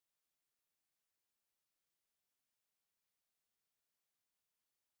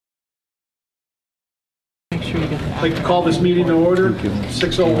sure you get that. I'd like to call this meeting to order,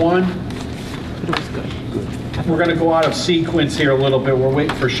 6:01. But it was good. We're going to go out of sequence here a little bit. We're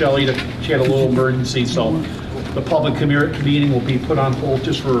waiting for Shelley to, she had a little emergency, so the public meeting will be put on hold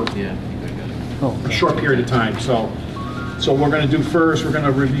just for a short period of time. So what we're going to do first, we're going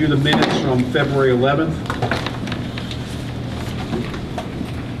to review the minutes from February 11th.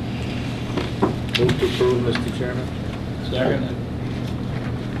 Move to approve, Mr. Chairman. Second.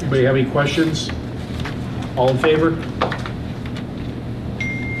 Anybody have any questions? All in favor?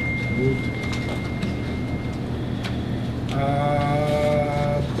 Moved.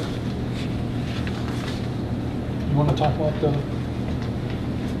 You want to talk about the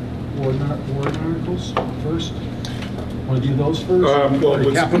warrant articles first? Want to do those first? Well,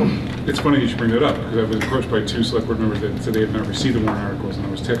 The capital? it's funny you should bring that up, because I was approached by 2 select board members that said they had not received the warrant articles, and I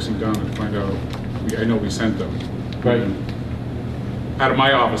was texting Donna to find out, I know we sent them. Right. And out of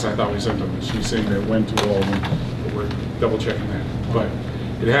my office, I thought we sent them, and she's saying that it went to all of them, but we're double checking that. But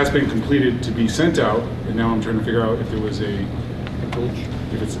it has been completed to be sent out, and now I'm trying to figure out if there was if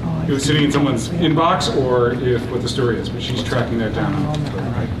it was sitting in someone's inbox, or if what the story is, but she's tracking that down.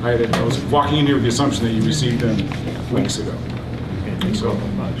 I was walking in here with the assumption that you received them weeks ago.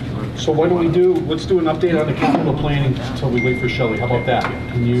 So what do we do? Let's do an update on the capital planning until we wait for Shelley. How about that?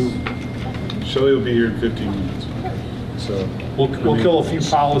 Can you? Shelley will be here in 15 minutes. So We'll kill a few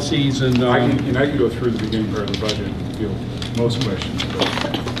policies and. I can go through the beginning part of the budget and deal with most questions, but the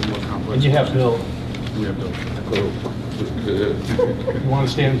more complex. And you have Bill. We have Bill. You want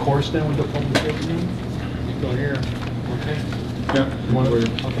to stay on course then with the public safety meeting? You go here. Okay. Yeah. You want to?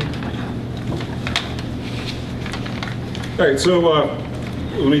 we're- Okay. All right, so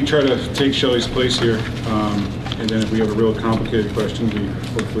let me try to take Shelley's place here, and then if we have a real complicated question,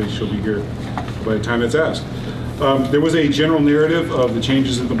 hopefully she'll be here by the time it's asked. There was a general narrative of the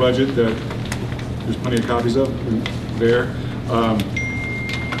changes in the budget that there's plenty of copies of there. Now I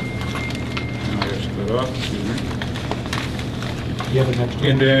gotta shut that off. Excuse me. You have an extra?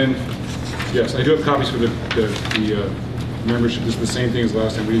 And then, yes, I do have copies for the membership. This is the same thing as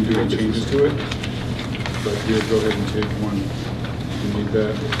last time. We didn't do any changes to it. But here, go ahead and take one. You need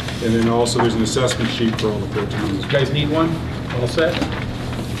that. And then also, there's an assessment sheet for all the 4 towns. You guys need one? All set?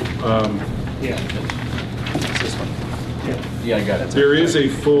 Yeah. It's this one. Yeah, I got it. There is a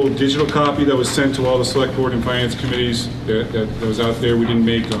full digital copy that was sent to all the select board and finance committees that was out there. We didn't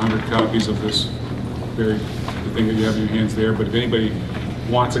make 100 copies of this the thing that you have in your hands there. But if anybody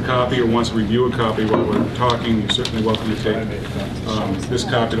wants a copy or wants to review a copy while we're talking, you're certainly welcome to take this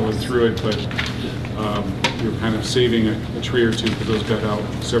copy to look through it. But we were kind of saving a tree or two because those got out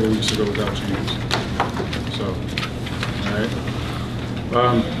several weeks ago without changes. So, all right.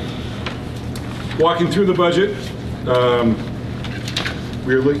 Walking through the budget,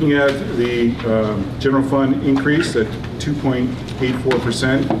 we are looking at the general fund increase at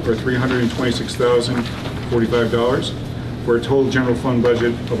 2.84%, or $326,045, for a total general fund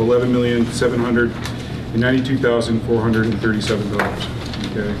budget of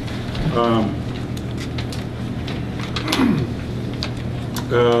 $11,792,437. Okay.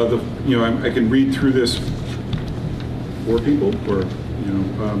 I can read through this for people, or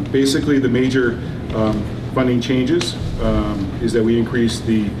basically the major funding changes is that we increased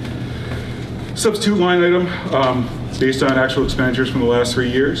the substitute line item based on actual expenditures from the last 3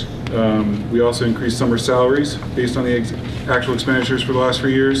 years. We also increased summer salaries based on the actual expenditures for the last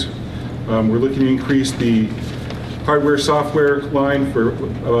 3 years. We're looking to increase the hardware software line for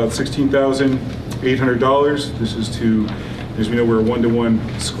about $16,800. This is to, as we know, we're a one-to-one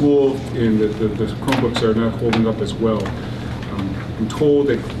school, and the Chromebooks are not holding up as well. I'm told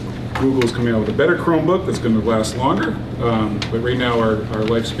that Google is coming out with a better Chromebook that's going to last longer, but right now our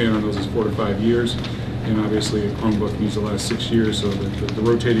lifespan on those is 4 to 5 years, and obviously a Chromebook needs to last 6 years, so the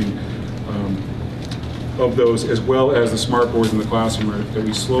rotating of those, as well as the smart boards in the classroom that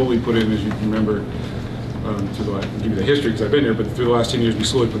we slowly put in, as you can remember, I can give you the history because I've been here, but through the last 10 years we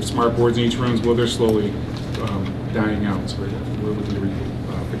slowly put smart boards in each room. Well, they're slowly dying out, so we're looking to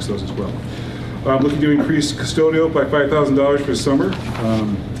fix those as well. Looking to increase custodial by $5,000 for the summer,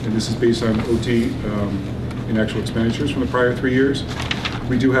 and this is based on OT and actual expenditures from the prior 3 years.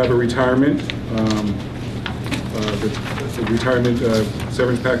 We do have a retirement. The retirement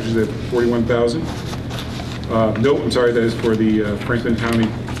severance package is at $41,000. No, I'm sorry, that is for the Franklin County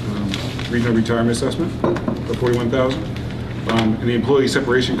Regional Retirement Assessment of $41,000. And the employee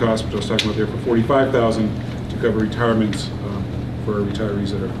separation cost, which I was talking about there, for $45,000 to cover retirements for our retirees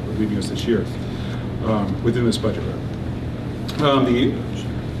that are leaving us this year within this budget. The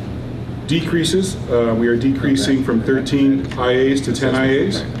decreases, we are decreasing from 13 IAs to 10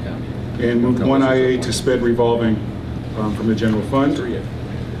 IAs. and moved one IA to sped revolving from the general fund.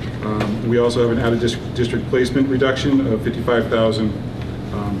 We also have an out-of-district placement reduction of $55,000,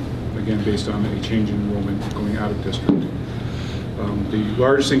 again, based on a change in enrollment going out of district. The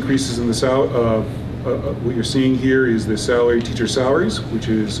largest increases in the what you're seeing here is the teacher salaries, which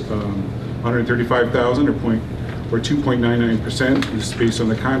is $135,000 or 2.99%. This is based on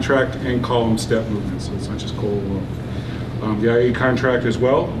the contract and column step movement, so it's not just COLA alone. The IA contract as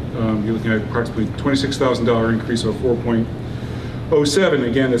well, you're looking at approximately $26,000 increase of 4.07.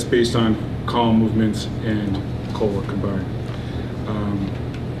 Again, that's based on column movements and COLA combined.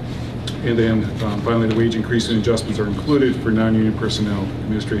 And then finally, the wage increase and adjustments are included for non-union personnel,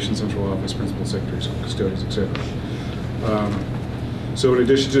 administration, central office, principal secretaries, custodians, etc. So in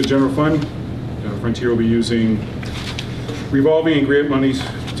addition to the general fund, Frontier will be using revolving and grant monies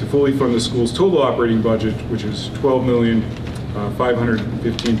to fully fund the school's total operating budget, which is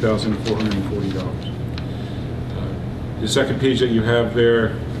 $12,515,440. The second page that you have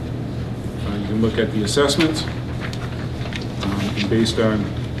there, you can look at the assessments, and based on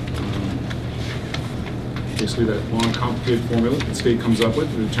basically that long, complicated formula the state comes up with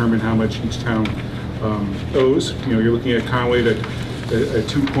to determine how much each town owes. You're looking at Conway at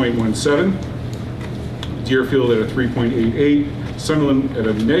 2.17, Deerfield at a 3.88, Sunderland at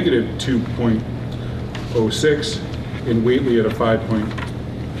a negative 2.06, and Whately at a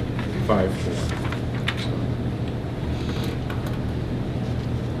 5.54.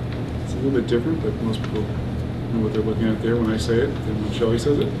 So it's a little bit different, but most people know what they're looking at there when I say it than when Shelley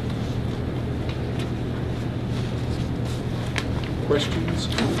says it. Questions,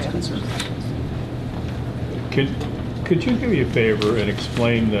 comments, concerns? Could you do me a favor and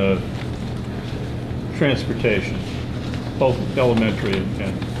explain the transportation, both elementary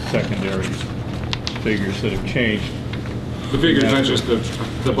and secondary figures that have changed? The figures, not just the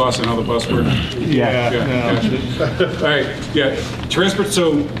bus and how the bus works. Yeah. All right, yeah.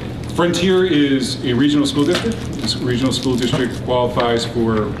 So Frontier is a regional school district. This regional school district qualifies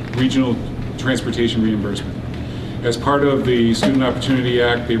for regional transportation reimbursement. As part of the Student Opportunity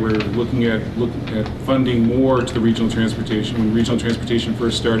Act, they were looking at funding more to the regional transportation. When regional transportation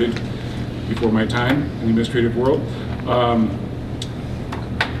first started, before my time in the administrative world,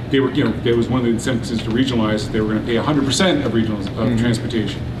 they were, there was one of the incentives to regionalize. They were going to pay 100% of regional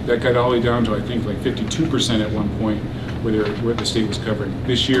transportation. That got all the way down to I think like 52% at one point, where the state was covering.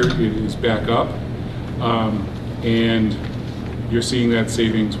 This year it is back up, and you're seeing that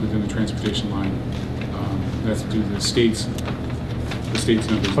savings within the transportation line. That's due to the state's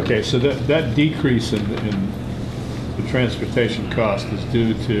numbers. Okay, so that decrease in the transportation cost is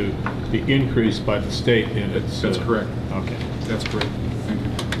due to the increase by the state in its... That's correct. Okay. That's correct. Thank you.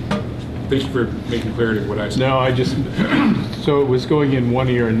 Thank you for making clarity of what I said. No, so it was going in one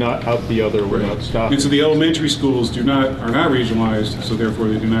ear and not out the other without stopping. And so the elementary schools are not regionalized, so therefore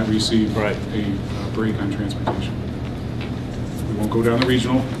they do not receive a break on transportation. We won't go down the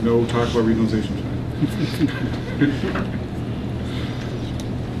regional. No talk about regionalization tonight.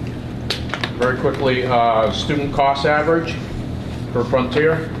 Very quickly, student cost average for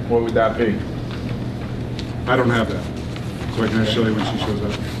Frontier, what would that be? I don't have that, so I can ask Shelley when she shows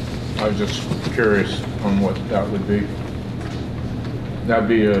up. I was just curious on what that would be. That'd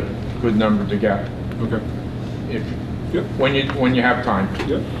be a good number to get. Okay. When you have time.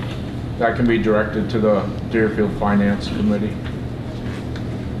 Yep. That can be directed to the Deerfield Finance Committee.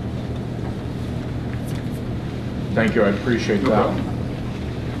 Thank you, I appreciate that.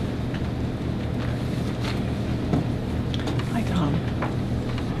 Hi, Tom.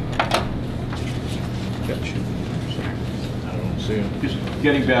 I don't see it. Just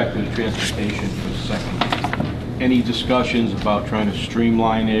getting back to the transportation for a second. Any discussions about trying to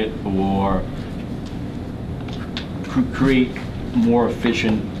streamline it or create more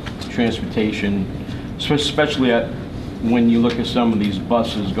efficient transportation, especially when you look at some of these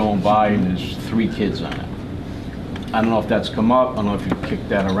buses going by and there's 3 kids on it? I don't know if that's come up. I don't know if you kicked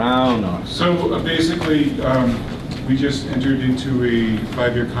that around. Or... So basically, we just entered into a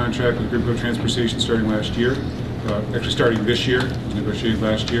 5-year contract with Gribco Transportation starting last year. Actually starting this year, it was negotiated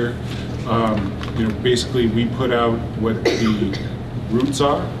last year. Basically we put out what the routes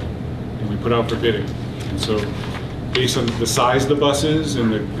are, and we put out for bidding. And so based on the size of the buses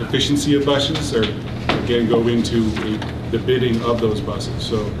and the efficiency of buses, are again go into the bidding of those buses.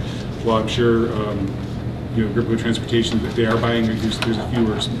 So while I'm sure Gribco Transportation, that they are buying, there's a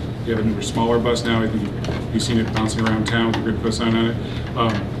fewer, they have a newer, smaller bus now. I think you've seen it bouncing around town with the Gribco sign on it.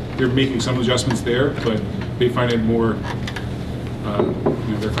 They're making some adjustments there, but they find it more,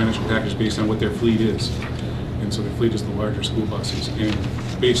 their financial package based on what their fleet is. And and so the fleet is the larger school buses. And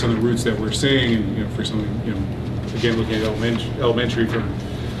based on the routes that we're seeing, and for some, again, looking at elementary from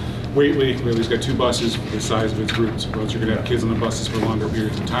Whately, Whately's got 2 buses for the size of its routes, or else you're going to have kids on the buses for longer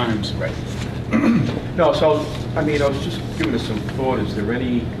periods of times. Right. No, so, I mean, I was just giving it some thought. Is there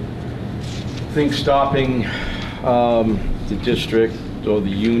anything stopping the district or the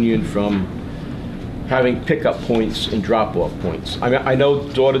union from having pickup points and drop-off points? I mean, I know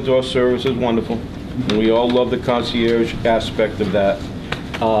door-to-door service is wonderful, and we all love the concierge aspect of that.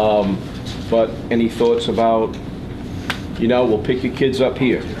 But any thoughts about, we'll pick your kids up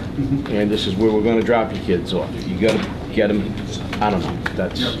here, and this is where we're going to drop your kids off. You got to get them, I don't know,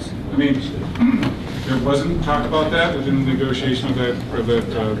 that's... I mean, there wasn't talk about that within the negotiation of that, or the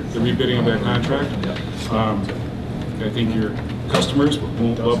rebidding of that contract. I think your customers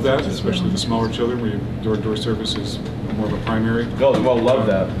won't love that, especially the smaller children, where your door-to-door service is more of a primary. They'll love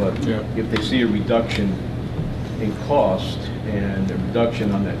that, but Yeah. if they see a reduction in cost and a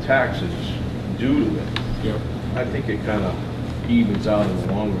reduction on their taxes due to it, Yeah. I think it kind of evens out in the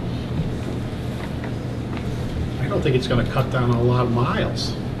long run. I don't think it's going to cut down a lot of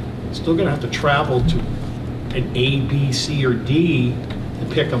miles. Still going to have to travel to an A, B, C, or D to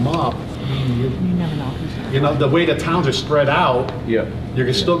pick them up. I mean, You never know. the way the towns are spread out, Yeah.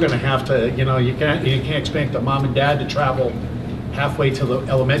 you're still going to have to, you can't expect the mom and dad to travel halfway to the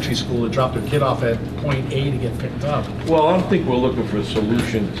elementary school to drop their kid off at point A to get picked up. Well, I don't think we're looking for a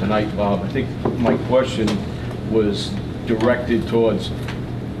solution tonight, Bob. I think my question was directed towards,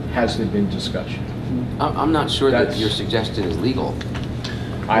 has there been discussion? I'm not sure that That's- your suggestion is legal.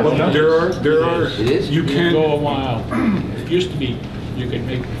 I don't know. There are. It is? You can. Go a mile. It used to be, you could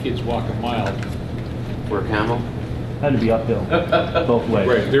make the kids walk a mile. For a camel? Had to be uphill, both ways.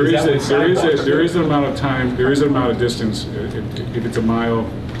 Right, there is an amount of time, there is an amount of distance. If it's a mile,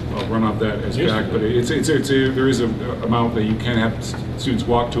 I'll run off that as back, but there is an amount that you can have students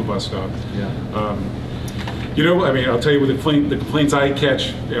walk to a bus stop. Yeah. I mean, I'll tell you, with the complaints I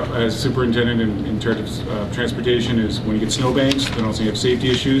catch as superintendent in terms of transportation is when you get snowbanks, then also you have safety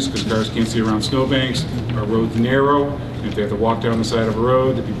issues because cars can't see around snowbanks. Our roads narrow, and if they have to walk down the side of a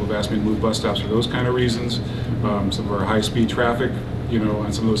road, the people have asked me to move bus stops for those kind of reasons. Some of our high-speed traffic,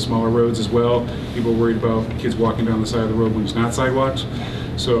 on some of those smaller roads as well. People are worried about kids walking down the side of the road when it's not sidewalks.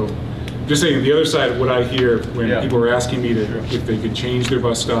 So, just saying, the other side of what I hear when people are asking me if they could change their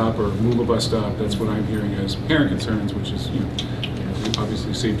bus stop or move a bus stop, that's what I'm hearing as parent concerns, which is,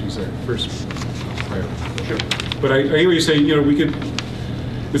 obviously safety is our first priority. Sure. But I hear what you're saying,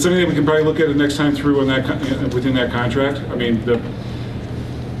 it's something that we can probably look at it next time through on that, within that contract. I mean,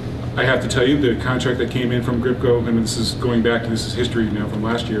 I have to tell you, the contract that came in from GRIPCO, and this is history now from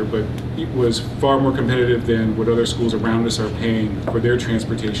last year, but it was far more competitive than what other schools around us are paying for their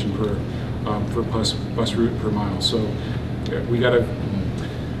transportation for bus route per mile. So we got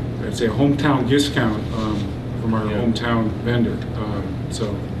I'd say a hometown discount from our hometown vendor.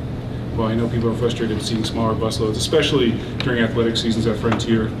 Well, I know people are frustrated with seeing smaller bus loads, especially during athletic seasons at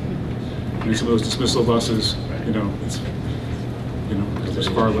Frontier. And some of those dismissal buses, there's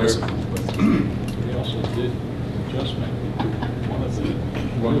far less of them. They also did adjustment to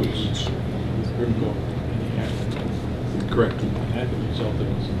one of the routes with Grimco and Correct. that resulted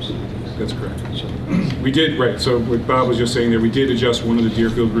in some savings. That's correct. So we did, right, so what Bob was just saying there, we did adjust one of the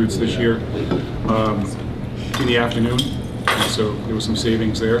Deerfield routes this year in the afternoon, and so there was some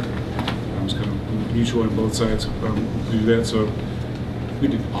savings there. It was kind of mutual on both sides to do that, so we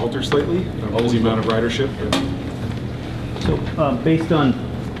did alter slightly, the amount of ridership. So, based on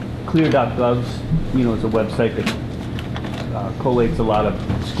clear.gov's, it's a website that collates a lot of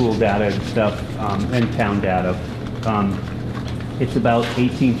school data and stuff, and town data. It's about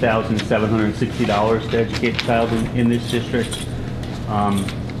 $18,760 to educate a child in this district.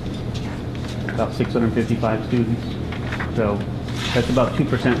 About 655 students. So that's about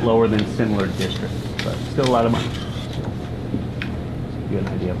 2% lower than similar districts, but still a lot of money. Give you an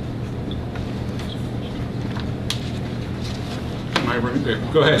idea.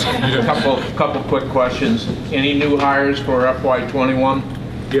 Go ahead. Couple quick questions. Any new hires for FY21?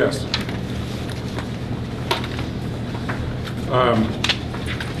 Yes.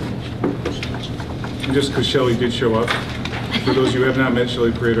 Just because Shelley did show up. For those of you who have not met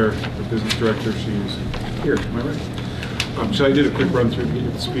Shelley Prater, the business director, she's here, am I right? Shelley did a quick run through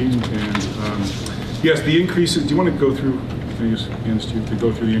the speed, and yes, the increases, do you want to go through, can I use hands to you to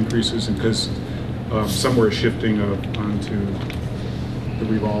go through the increases, and because some were shifting onto the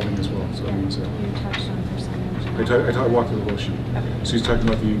revolving as well, so I mean, so. You touched on percentage. I walked through the motion. Okay. So he's talking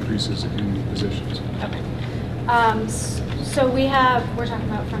about the increases in positions. Okay. So we're talking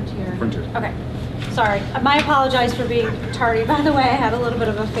about Frontier. Frontier. Okay. Sorry, my apologize for being tardy. By the way, I had a little bit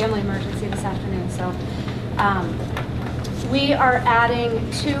of a family emergency this afternoon, so. We are adding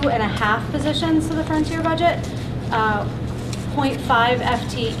 2.5 positions to the Frontier budget. 0.5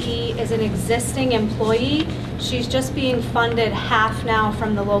 FTE is an existing employee. She's just being funded half now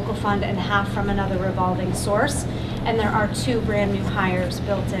from the local fund and half from another revolving source. And there are 2 brand new hires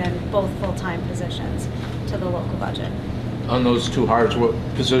built in, both full-time positions, to the local budget. On those 2 hires, what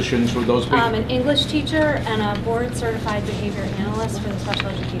positions would those be? An English teacher and a board-certified behavior analyst for the special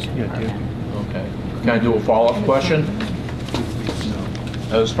education department. Okay. Can I do a follow-up question?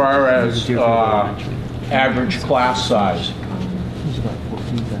 As far as average class size,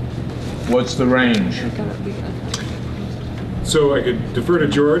 what's the range? So I could defer to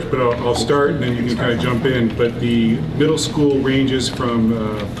George, but I'll start and then you can kind of jump in. But the middle school ranges from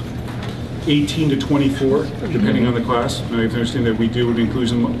 18 to 24, depending on the class. And I have to understand that we do an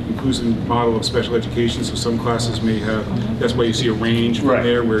inclusion model of special education, so some classes may have, that's why you see a range from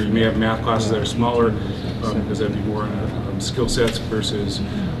there, where you may have math classes that are smaller, because that'd be more on skill sets versus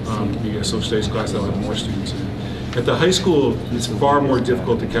the social studies class that will have more students in it. At the high school, it's far more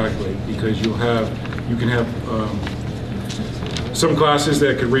difficult to calculate because you can have some classes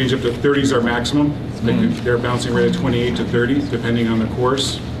that could range up to 30s are maximum. They're bouncing right at 28 to 30, depending on the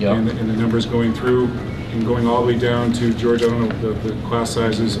course and the numbers going through, and going all the way down to, George, I don't know the class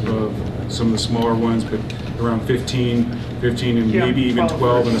sizes of some of the smaller ones, but around 15 and maybe even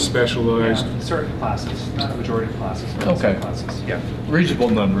 12 in a specialized. Yeah, certain classes, not a majority of classes. But Okay. some classes. Yeah.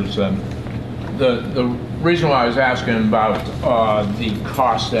 Reasonable numbers then. The reason why I was asking about the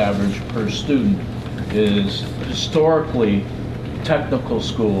cost average per student is historically technical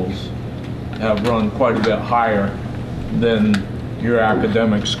schools have run quite a bit higher than your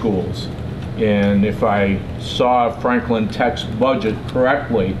academic schools. And if I saw Franklin Tech's budget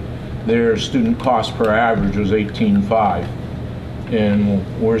correctly, their student cost per average was $18,500. And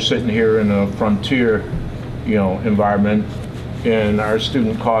we're sitting here in a frontier, environment, and our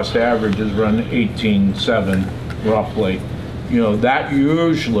student cost averages run $18,700 roughly. That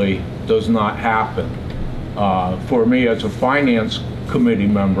usually does not happen. For me as a finance committee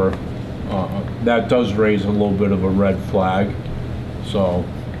member, that does raise a little bit of a red flag. So,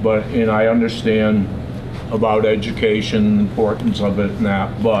 and I understand about education, importance of it and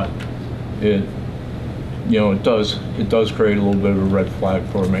that, but it does create a little bit of a red flag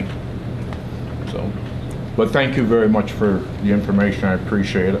for me. So, but thank you very much for the information. I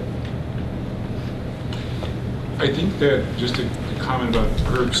appreciate it. I think that just to comment about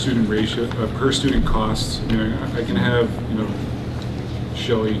per student ratio, per student costs, I can have,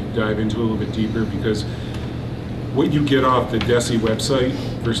 Shelley dive into a little bit deeper, because what you get off the DESE website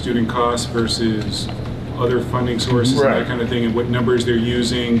for student costs versus other funding sources and that kind of thing, and what numbers they're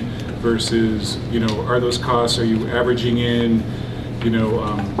using versus, are those costs, are you averaging in,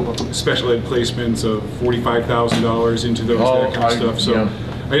 special ed placements of $45,000 into those, that kind of stuff. So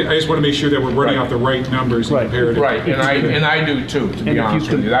I just want to make sure that we're running off the right numbers and comparative. Right, and I do too, to be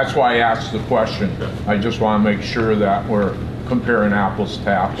honest with you. That's why I asked the question. I just want to make sure that we're comparing apples to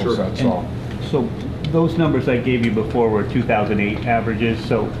apples, that's all. So those numbers I gave you before were 2008 averages,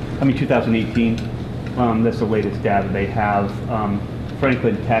 2018. That's the latest data they have.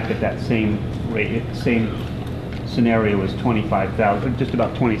 Franklin Tech at that same rate, same scenario was 25,000, just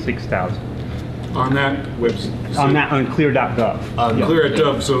about 26,000. On that website? On clear.gov. On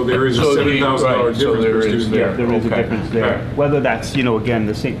clear.gov, so there is a $7,000 difference per student. Yeah, there is a difference there. Whether that's, again,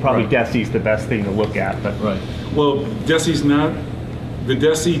 the same, probably DESE's the best thing to look at, but. Well, DESE's not, the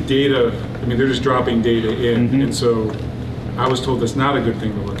DESE data, they're just dropping data in, and so I was told that's not a good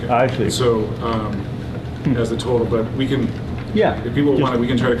thing to look at. Actually. So, as the total, but we can, if people want it, we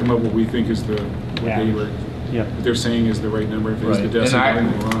can try to come up with what we think is what they're saying is the right number, if it's the DESE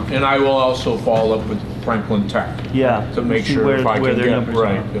and I will also follow up with Franklin Tech. To make sure if I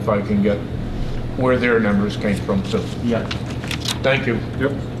can get where their numbers came from too. Thank you.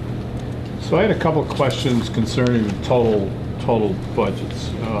 So I had a couple questions concerning the total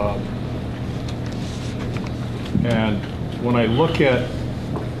budgets. And when I look at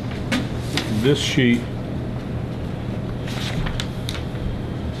this sheet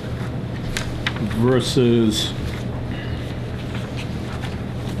versus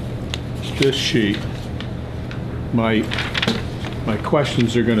this sheet, my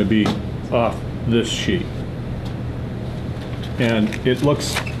questions are going to be off this sheet. And it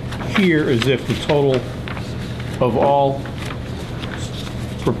looks here as if the total of all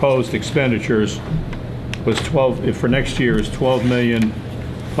proposed expenditures was for next year is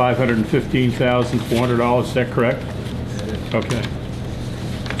 $12,515,400. Is that correct? Okay.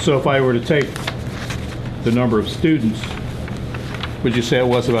 So if I were to take the number of students, would you say it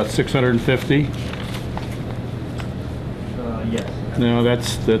was about 650? Yes. No,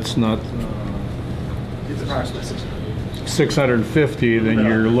 that's not It's approximately 650, then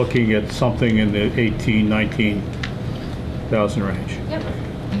you're looking at something in the 18, 19,000 range. Yep.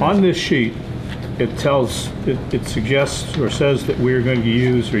 On this sheet, it tells, it suggests or says that we're going to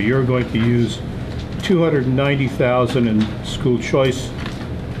use, or you're going to use, 290,000 in school choice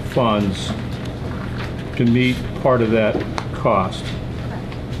funds to meet part of that cost.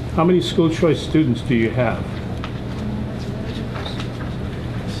 How many school choice students do you have?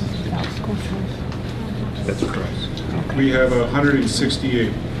 That's correct. We have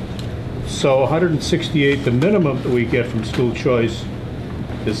 168. So 168, the minimum that we get from school choice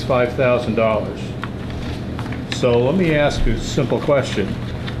is $5,000. So let me ask you a simple question.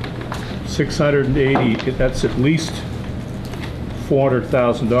 680, that's at least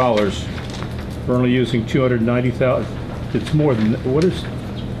 $400,000. We're only using 290,000. It's more than, what is,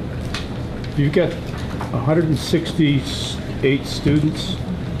 you've got 168 students,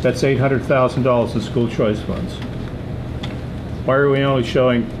 that's $800,000 in school choice funds. Why are we only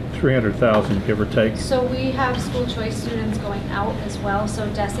showing 300,000, give or take? So we have school choice students going out as well. So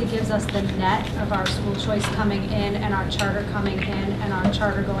DESE gives us the net of our school choice coming in and our charter coming in and our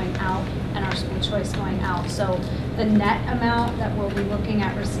charter going out and our school choice going out. So the net amount that we'll be looking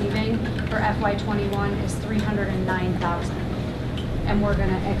at receiving for FY21 is 309,000. And we're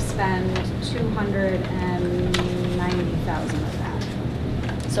gonna expend 290,000 of that.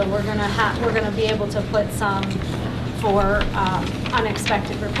 So we're gonna be able to put some for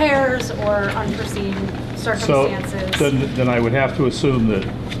unexpected repairs or unforeseen circumstances. So then I would have to assume that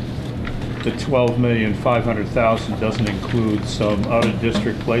the $12,500,000 doesn't include some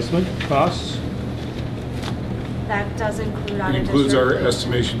out-of-district placement costs? That does include It out-of-district. includes our placement.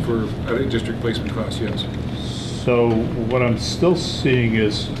 estimation for out-of-district placement costs, yes. So what I'm still seeing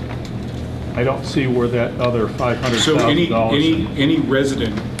is, I don't see where that other $500,000. So any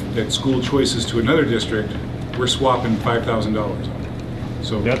resident that school choices to another district, we're swapping $5,000.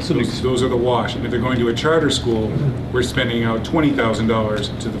 So That's an those are the wash. And if they're going to a charter school, we're spending out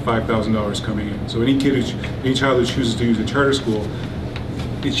 $20,000 to the $5,000 coming in. So any child who chooses to use a charter school,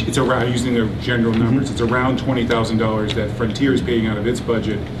 it's around, using the general numbers, it's around $20,000 that Frontier is paying out of its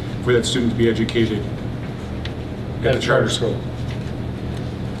budget for that student to be educated at the charter school.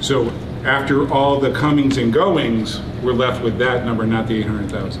 So after all the comings and goings, we're left with that number, not the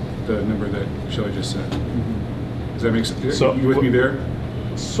 800,000, the number that Shelley just said. Does that make sense? So- You with me there?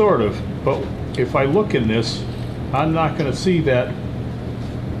 Sort of, but if I look in this, I'm not going to see that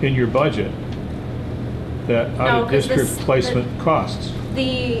in your budget, that 'cause out-of-district this- placement costs.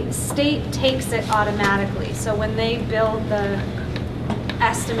 The state takes it automatically. So when they build the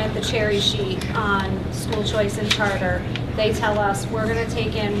estimate, the cherry sheet on school choice and charter, they tell us we're gonna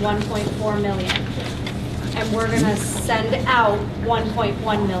take in 1.4 million and we're gonna send out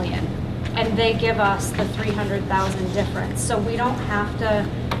 1.1 million. And they give us the 300,000 difference. So we don't have to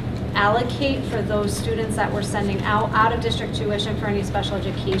allocate for those students that we're sending out of district tuition for any special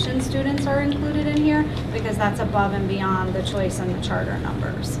education students are included in here because that's above and beyond the choice and the charter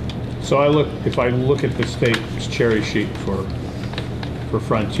numbers. So if I look at the state's cherry sheet for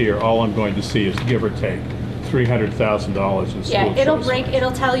Frontier, all I'm going to see is, give or take, $300,000 in school Yeah, choice.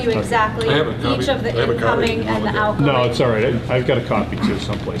 it'll tell you exactly I have a copy. each of the I have a copy. incoming and the Okay. outgoing. No, it's all right. I've got a copy too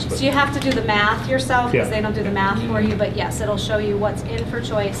someplace, but So you have to do the math yourself because Yeah. they don't do the math for you, but yes, it'll show you what's in for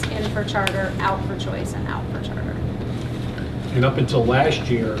choice, in for charter, out for choice, and out for charter. And up until last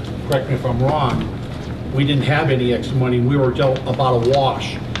year, correct me if I'm wrong, we didn't have any extra money. We were dealt about a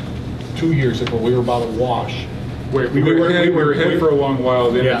wash. 2 years ago, we were about a wash. We were ahead for a long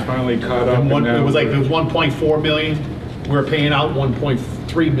while, then it Yeah. finally caught up. And and now it was we're- 1.4 million. We were paying out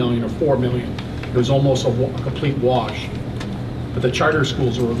 1.3 million or 4 million. It was almost a complete wash. But the charter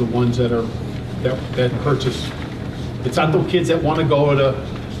schools are the ones that hurts us. It's not the kids that want to go to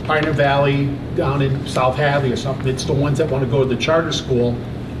Pioneer Valley down in South Hadley or something. It's the ones that want to go to the charter school.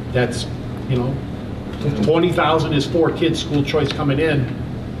 That's, 20,000 is 4 kids school choice coming in,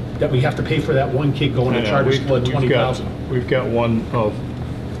 that we have to pay for that one kid going to Yeah, charter school at 20,000. We've got one of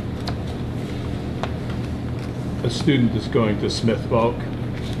a student that's going to Smith Voc,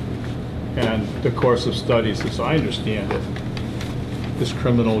 and the course of studies, as I understand it, is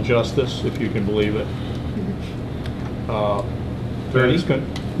criminal justice, if you can believe it. 30?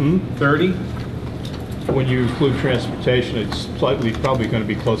 30? When you include transportation, it's probably going to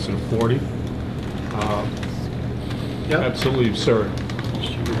be closer to 40. Yep. Absolutely absurd.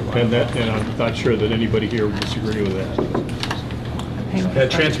 And I'm not sure that anybody here would disagree with that.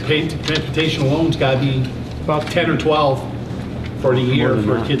 That transportation alone's gotta be about 10 or 12 for the year than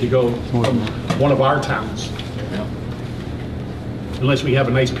for a that. kid to go More from than that. one of our towns. Unless we have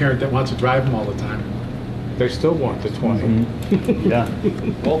a nice parent that wants to drive them all the time. They still want the 20. Yeah.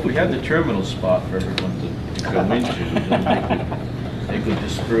 Well, if we had the terminal spot for everyone to go into, then they could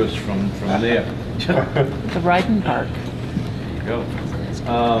disperse from there. The Ryden Park. Go.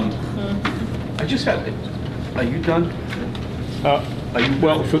 I just had, are you done? Are you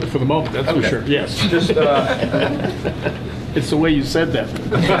Well, for the moment, that's for Okay. sure, yes. Just, It's the way you said that.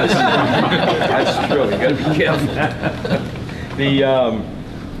 that's true, you gotta be careful.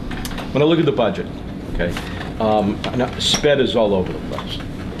 When I look at the budget, okay, sped is all over the place.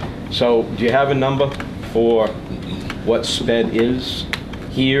 So do you have a number for what sped is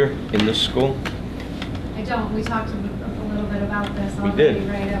here in this school? I don't, we talked a little bit about this We already, did.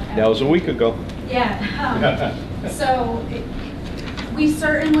 right? That was a week ago. Yeah. So we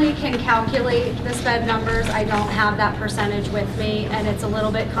certainly can calculate the sped numbers. I don't have that percentage with me, and it's a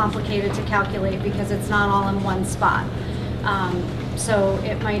little bit complicated to calculate because it's not all in one spot. So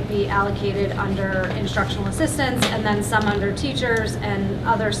it might be allocated under instructional assistants and then some under teachers and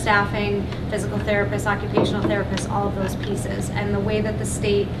other staffing, physical therapists, occupational therapists, all of those pieces. And the way that the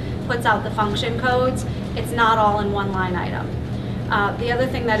state puts out the function codes, it's not all in one line item. The other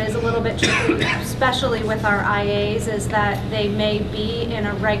thing that is a little bit tricky, especially with our IAs, is that they may be in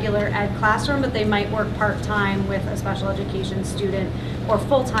a regular ed classroom, but they might work part-time with a special education student or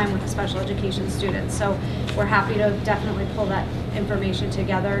full-time with a special education student. So we're happy to definitely pull that information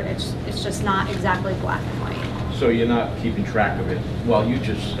together. It's just not exactly black and white. So you're not keeping track of it? Well, you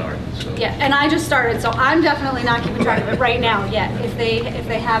just started, so. Yeah, and I just started, so I'm definitely not keeping track of it right now yet. If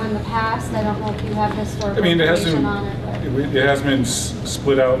they have in the past, I don't know if you have historical I mean, it information hasn't, on it. But. it hasn't been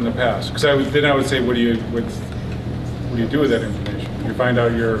split out in the past. Because then I would say, what do you do with that information? You find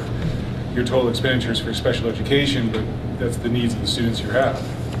out your total expenditures for special education, but that's the needs of the students you have,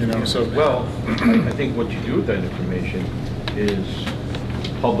 you know, so. Well, I think what you do with that information is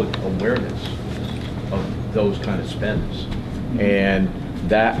public awareness of those kind of spends. And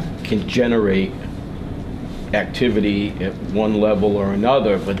that can generate activity at one level or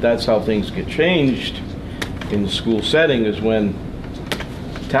another, but that's how things get changed in the school setting, is when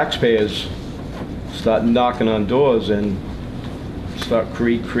taxpayers start knocking on doors and start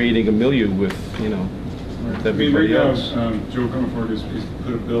creating a milieu with, you know, with everybody else. Joe Comerford has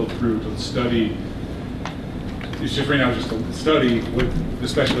put a bill through to study, it's just right now just to study what the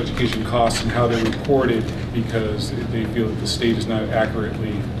special education costs and how they're reported, because they feel that the state is not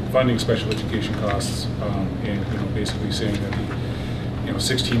accurately funding special education costs, and basically saying that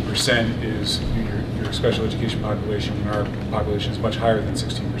 16% is your special education population, and our population is much higher than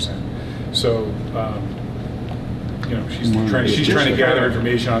 16%. So she's trying to gather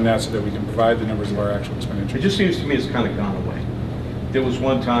information on that so that we can provide the numbers of our actual expenditures. It just seems to me it's kind of gone away. There was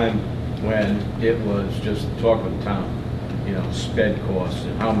one time when it was just talk of the town, sped costs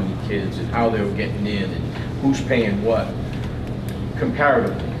and how many kids and how they were getting in and who's paying what,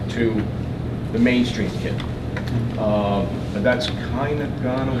 comparatively to the mainstream kid. But that's kind of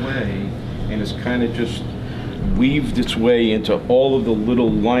gone away, and it's kind of just weaved its way into all of the little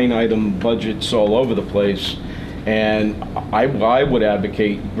line item budgets all over the place. And I would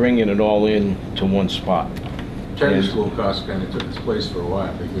advocate bringing it all in to one spot. Charter school costs kind of took its place for a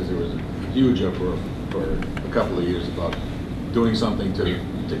while because there was a huge uproar for a couple of years about doing something to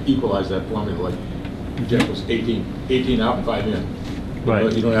equalize that formula. Like Jeff was 18 out and 5 in.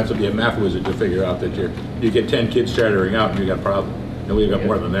 Right. You don't have to be a math wizard to figure out that you get 10 kids chartering out and you got a problem. And we've got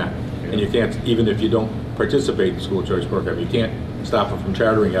more than that. And you can't, even if you don't participate in the school choice program, you can't stop them from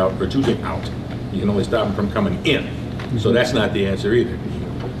chartering out or choosing out. You can only stop them from coming in. So that's not the answer either.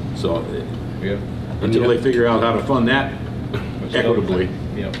 So until they figure out how to fund that equitably.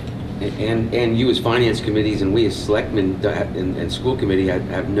 Yeah. And you as finance committees and we as selectmen and school committee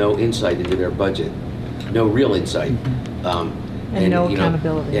have no insight into their budget, no real insight. And no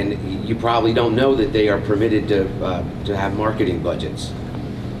accountability. And you probably don't know that they are permitted to have marketing budgets.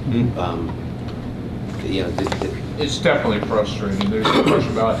 It's definitely frustrating. There's no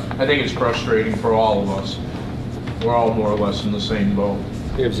question about it. I think it's frustrating for all of us. We're all more or less in the same boat.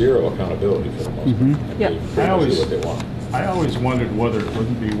 They have zero accountability for the most part. Yep. They do what they want. I always wondered whether it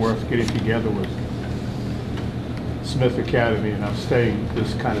wouldn't be worth getting together with Smith Academy, and I'm saying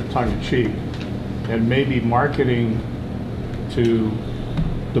this kind of tongue-in-cheek, and maybe marketing to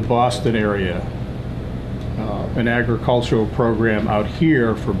the Boston area, an agricultural program out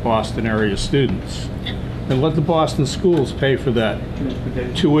here for Boston area students, and let the Boston schools pay for that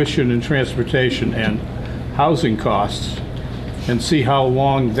tuition and transportation and housing costs and see how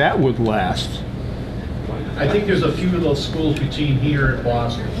long that would last. I think there's a few of those schools between here and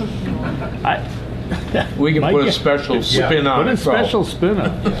Boston. We can Might put a get- special spin on Put a it. so- special spin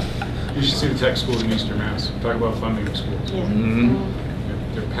on it. You should see the tech schools in Eastern Mass. Talk about funding of schools.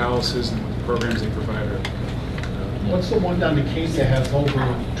 Their palaces and what the programs they provide are. What's the one down in Cape that has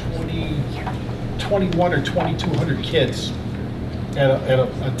over 21 or 2,200 kids at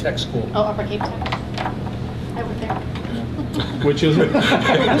a tech school? Oh, Upper Cape Tech? I went there. Which is it?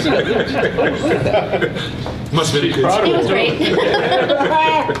 Must be good. It was great.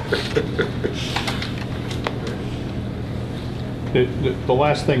 The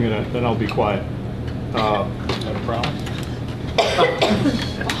last thing, and then I'll be quiet. Not a problem.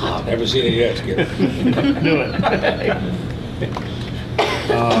 Never seen it yet, Skip. Do it.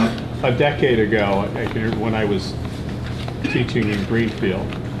 A decade ago, when I was teaching in Greenfield,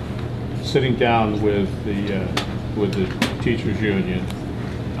 sitting down with the teachers union,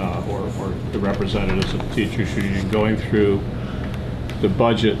 or the representatives of the teachers union, going through the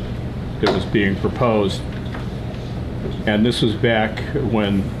budget that was being proposed. And this was back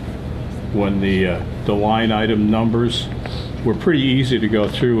when the line item numbers were pretty easy to go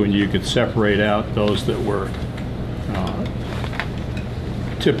through, and you could separate out those that were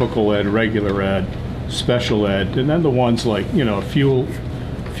typical ed, regular ed, special ed, and then the ones like, fuel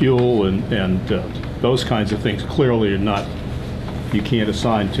and those kinds of things clearly are not, you can't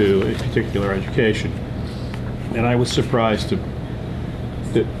assign to a particular education. And I was surprised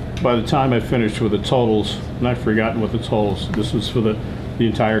that by the time I finished with the totals, and I've forgotten what the totals, this was for the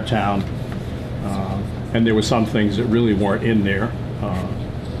entire town, and there were some things that really weren't in there,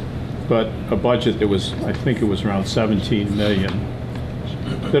 but a budget that was, I think it was around 17 million,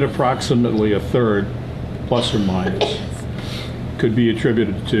 that approximately a third, plus or minus, could be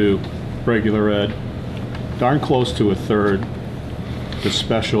attributed to regular ed, darn close to a third to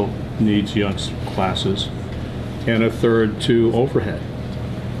special needs young classes, and a third to overhead.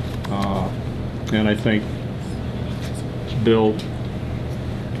 And I think Bill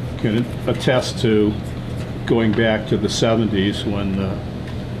can attest to going back to the 70s when the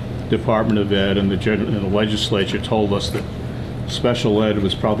Department of Ed and the legislature told us that special ed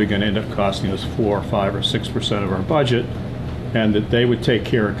was probably going to end up costing us 4 or 5 or 6% of our budget, and that they would take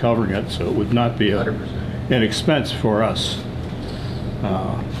care of covering it, so it would not be an expense for us.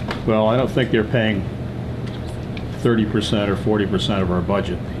 Well, I don't think they're paying 30% or 40% of our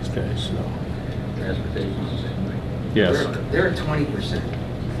budget these days. So. Transportation's the same way. Yes. They're at 20%.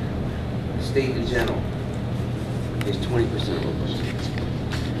 The state in general is 20% of our budget.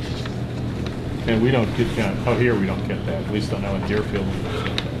 And we don't get that, out here we don't get that, at least I know in Deerfield.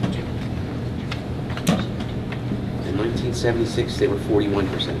 In 1976, they were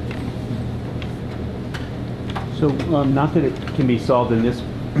 41%. So, not that it can be solved in this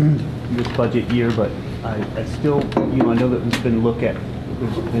this budget year, but I still, I know that there's been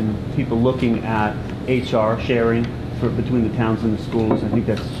people looking at HR sharing between the towns and the schools. I think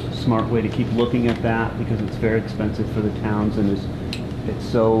that's a smart way to keep looking at that, because it's very expensive for the towns, and it's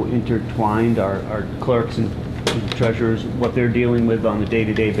so intertwined. Our clerks and treasurers, what they're dealing with on a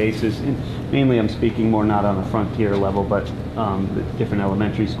day-to-day basis, and mainly I'm speaking more not on a frontier level, but the different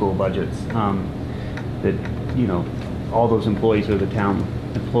elementary school budgets, that, all those employees are the town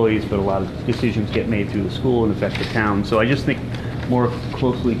employees, but a lot of decisions get made through the school and affect the town. So I just think more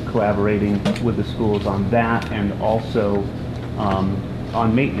closely collaborating with the schools on that, and also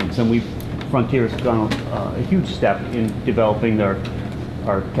on maintenance. And Frontier has gone a huge step in developing our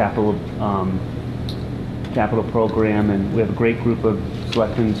capital program, and we have a great group of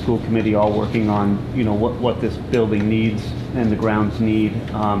selectmen and school committee all working on, what this building needs and the grounds need.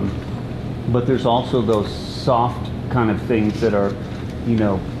 But there's also those soft kind of things that are,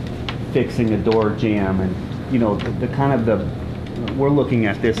 fixing a door jam, and, we're looking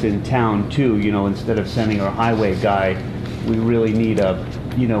at this in town too, instead of sending our highway guy, we really need a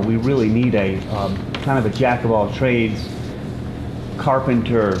kind of a jack of all trades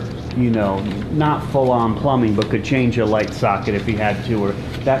carpenter, not full-on plumbing, but could change a light socket if he had to, or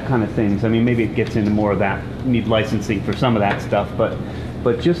that kind of things. I mean, maybe it gets into more of that, need licensing for some of that stuff, but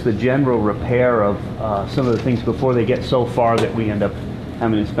just the general repair of some of the things before they get so far that we end up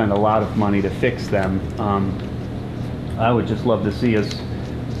having to spend a lot of money to fix them. I would just love to see us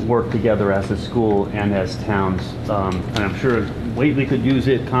work together as a school and as towns. And I'm sure Whately could use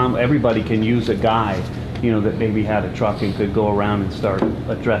it, everybody can use a guy, that maybe had a truck and could go around and start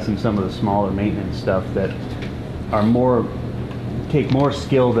addressing some of the smaller maintenance stuff that are take more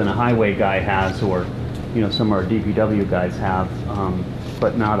skill than a highway guy has, or, some of our DPW guys have,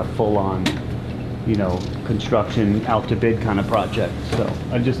 but not a full-on you know, construction out to bid kind of project. So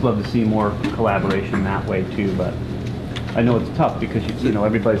I'd just love to see more collaboration that way too, but I know it's tough because, you know,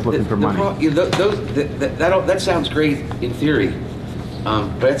 everybody's looking for money. That sounds great in theory,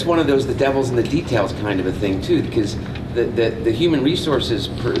 but it's one of those the devil's in the details kind of a thing too, because the human resources,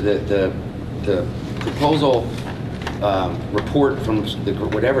 the proposal report from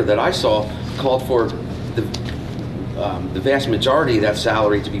whatever that I saw called for the vast majority of that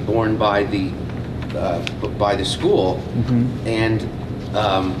salary to be borne by the school, and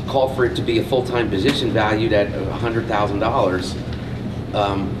called for it to be a full-time position valued at $100,000.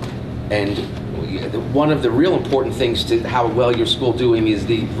 And one of the real important things to how well your school doing is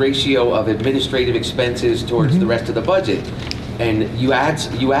the ratio of administrative expenses towards the rest of the budget. And you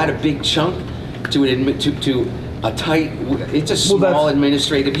add a big chunk to it, to a tight. It's a small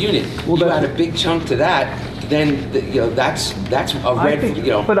administrative unit. You add a big chunk to that, then that's a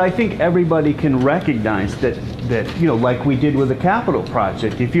red. But I think everybody can recognize that like we did with the capital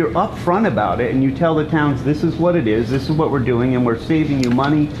project. If you're upfront about it and you tell the towns this is what it is, this is what we're doing, and we're saving you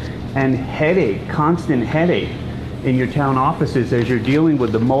money and constant headache in your town offices as you're dealing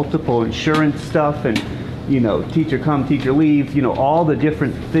with the multiple insurance stuff and teacher come, teacher leave, all the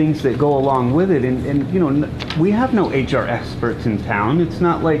different things that go along with it. And we have no HR experts in town. It's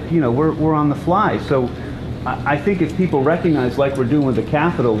not like, we're on the fly. So I think if people recognize, like we're doing with the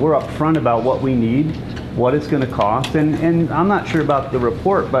capital, we're upfront about what we need, what it's going to cost. And I'm not sure about the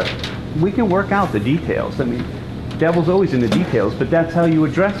report, but we can work out the details. I mean, devil's always in the details, but that's how you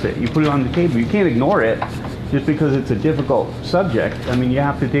address it. You put it on the table. You can't ignore it just because it's a difficult subject. I mean, you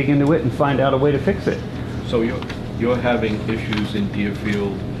have to dig into it and find out a way to fix it. So you're having issues in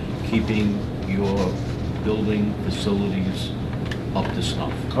Deerfield keeping your building facilities up to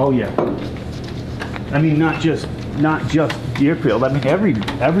snuff? Oh yeah. I mean, not just Deerfield. I mean,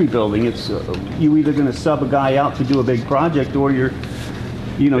 every building. It's you either going to sub a guy out to do a big project, or and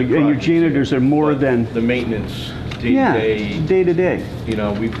your janitors are more than the maintenance day to day.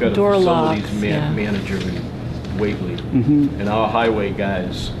 We've got a facilities manager in Whately, and our highway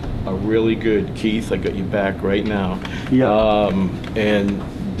guys are really good. Keith, I got you back right now. Yeah. And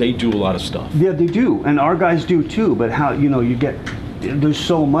they do a lot of stuff. Yeah, they do, and our guys do too. But how there's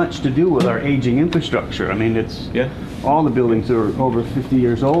so much to do with our aging infrastructure. I mean, all the buildings are over 50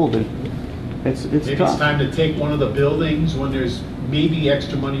 years old, and it's maybe tough. It's time to take one of the buildings when there's maybe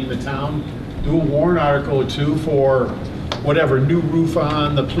extra money in the town, do a warrant article or two for whatever, new roof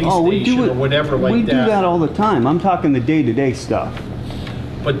on the police station or whatever like that. We do that all the time. I'm talking the day-to-day stuff.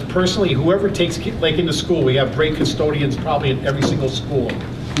 But personally, whoever takes, like in the school, we have great custodians probably in every single school.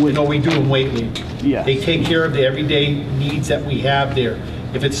 We do in Whately. Yeah. They take care of the everyday needs that we have there.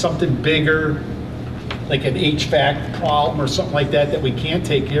 If it's something bigger, like an HVAC problem or something like that we can't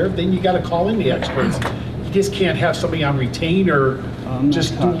take care of, then you got to call in the experts. You just can't have somebody on retainer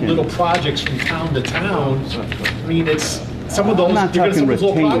just do little projects from town to town. I mean, it's some of those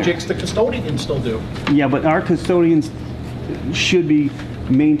little projects the custodians still do. Yeah, but our custodians should be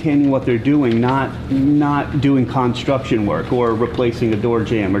maintaining what they're doing, not doing construction work or replacing a door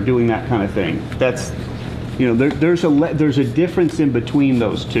jamb or doing that kind of thing. That's, there's a difference in between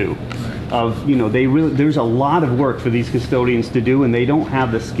those two. There's a lot of work for these custodians to do, and they don't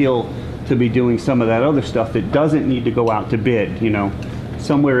have the skill to be doing some of that other stuff that doesn't need to go out to bid.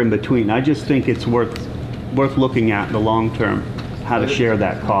 Somewhere in between. I just think it's worth looking at in the long term, how to share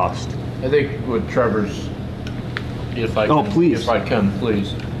that cost. I think with Trevor's, if I can,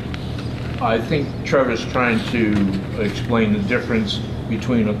 please. I think Trevor's trying to explain the difference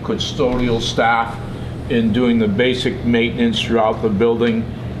between a custodial staff in doing the basic maintenance throughout the building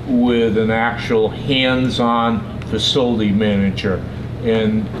with an actual hands-on facility manager.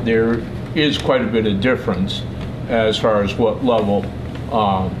 And there is quite a bit of difference as far as what level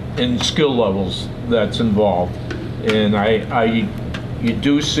and skill levels that's involved. And you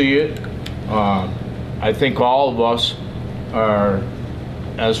do see it. I think all of us are,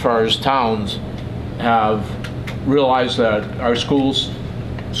 as far as towns, have realized that our school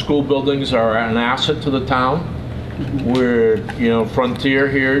buildings are an asset to the town. We're, Frontier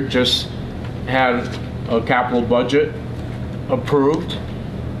here just had a capital budget approved.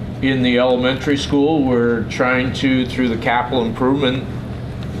 In the elementary school, we're trying to, through the capital improvement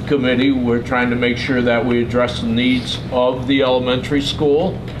committee, we're trying to make sure that we address the needs of the elementary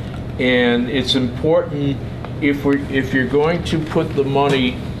school. And it's important, if you're going to put the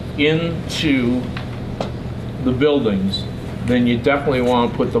money into the buildings, then you definitely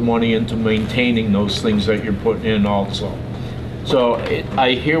want to put the money into maintaining those things that you're putting in also. So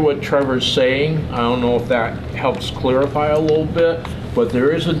I hear what Trevor's saying. I don't know if that helps clarify a little bit, but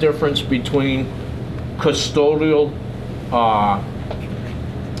there is a difference between custodial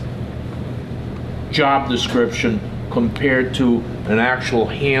job description compared to an actual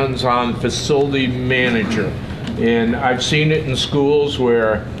hands-on facility manager. And I've seen it in schools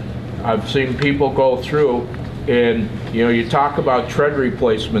where I've seen people go through and, you know, you talk about tread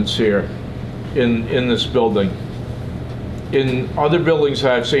replacements here in this building. In other buildings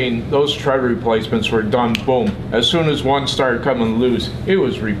that I've seen, those tread replacements were done, boom. As soon as one started coming loose, it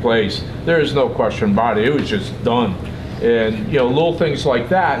was replaced. There is no question about it. It was just done. And, you know, little things like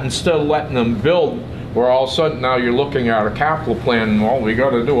that, instead of letting them build, where all of a sudden now you're looking at a capital plan and, well, we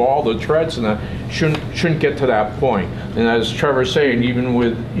got to do all the treads, and that shouldn't get to that point. And as Trevor's saying, even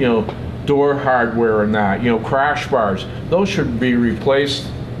with, you know, door hardware and that, you know, crash bars, those should be replaced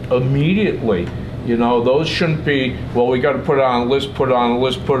immediately. You know, those shouldn't be, well, we got to put it on a list, put it on a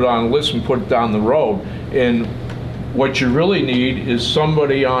list, put it on a list, and put it down the road. And what you really need is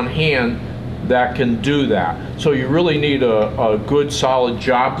somebody on hand that can do that. So you really need a good, solid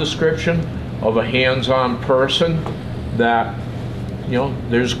job description of a hands-on person that, you know,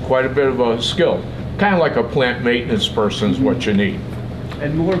 there's quite a bit of a skill. Kind of like a plant maintenance person is what you need.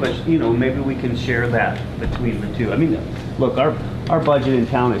 And more of a, you know, maybe we can share that between the two. I mean, look, our budget in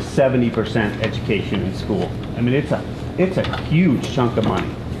town is 70% education in school. I mean, it's a huge chunk of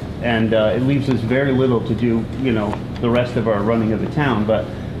money, and it leaves us very little to do, you know, the rest of our running of the town. But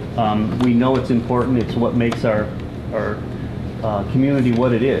we know it's important. It's what makes our community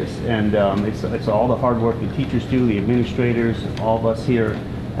what it is, and it's all the hard work the teachers do, the administrators, all of us here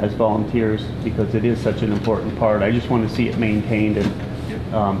as volunteers, because it is such an important part. I just want to see it maintained,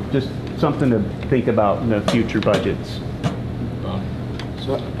 and just something to think about in the future budgets.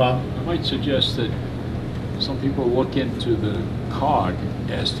 So, Bob? I might suggest that some people look into the COG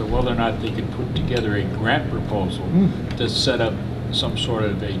as to whether or not they can put together a grant proposal to set up some sort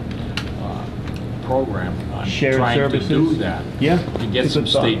of a program on Shared trying services. to do that. Yeah, to get some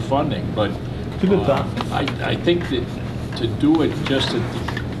state funding. But it's a good thought. I think that to do it just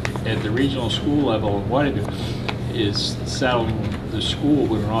at the regional school level, what it is saddling the school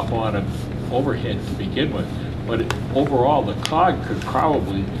with an awful lot of overhead to begin with. But overall, the COG could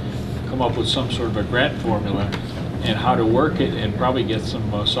probably come up with some sort of a grant formula and how to work it, and probably get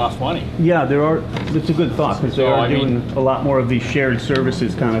some soft money. Yeah, it's a good thought, because they are doing a lot more of these shared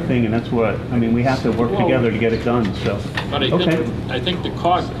services kind of thing, and that's what, I mean, we have to work together to get it done, so. But I think the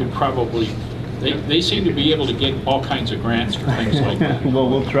COG could probably, they seem to be able to get all kinds of grants for things like that. Well,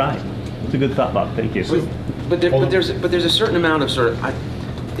 we'll try. It's a good thought, Bob, thank you. But there's a certain amount of sort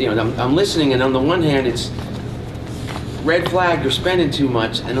of, you know, I'm listening, and on the one hand, it's red flag, you're spending too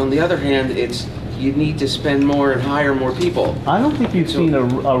much, and on the other hand, it's you need to spend more and hire more people. I don't think you've seen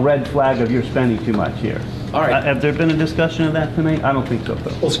a red flag of you're spending too much here. All right. Have there been a discussion of that tonight? I don't think so,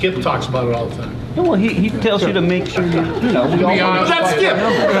 Phil. Well, Skip talks about it all the time. Yeah, well, he tells you to make sure you know. To be honest, That's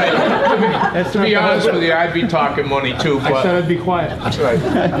Skip! to be honest with you, I'd be talking money too, I said but, I'd be quiet. right.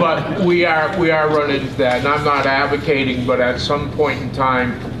 But we are running into that, and I'm not advocating, but at some point in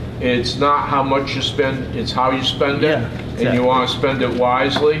time, it's not how much you spend, it's how you spend it, Yeah, exactly. and you want to spend it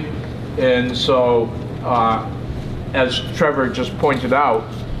wisely. And so, as Trevor just pointed out,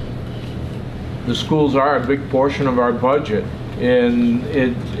 the schools are a big portion of our budget, and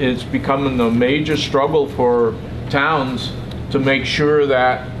it's becoming a major struggle for towns to make sure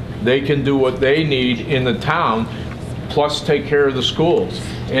that they can do what they need in the town, plus take care of the schools.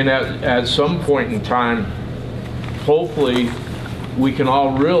 And at some point in time, hopefully, we can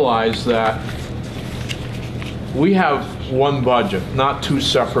all realize that we have one budget, not two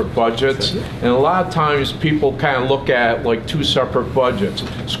separate budgets. And a lot of times people kind of look at it like two separate budgets.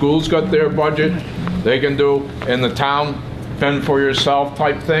 Schools got their budget, they can do, and the town, fend for yourself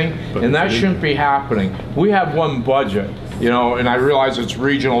type thing. And that shouldn't be happening. We have one budget, you know, and I realize it's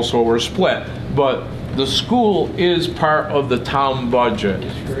regional, so we're split. But the school is part of the town budget.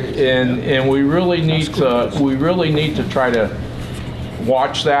 And we really need to try to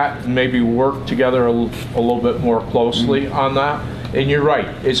watch that and maybe work together a little bit more closely on that. And you're right,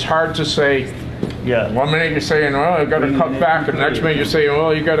 it's hard to say, Yeah. one minute you're saying, well, you gotta cut back, and the next minute you're saying,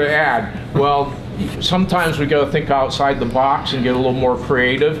 well, you gotta add. Well, sometimes we gotta think outside the box and get a little more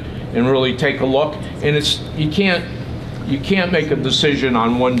creative and really take a look. And you can't make a decision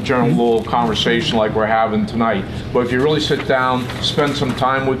on one general little conversation like we're having tonight. But if you really sit down, spend some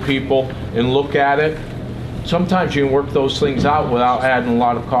time with people and look at it, sometimes you can work those things out without adding a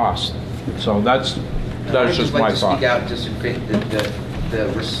lot of cost. So that's just my thought. I'd like to speak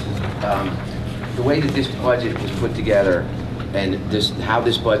out just the way that this budget was put together, and how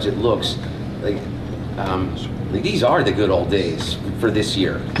this budget looks. Like these are the good old days for this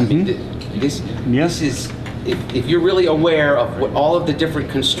year. I mean, This is, if you're really aware of what all of the different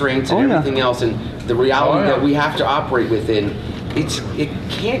constraints and Oh, yeah. everything else and the reality Oh, yeah. that we have to operate within, it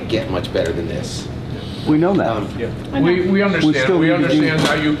can't get much better than this. We know that. We understand. still We need to do- understand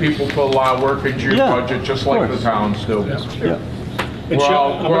how you people put a lot of work into your Yeah, budget, just of like the course. towns do. Yeah. And We're Shelley,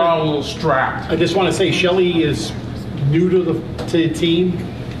 all a little strapped. I just want to say Shelley is new to the team,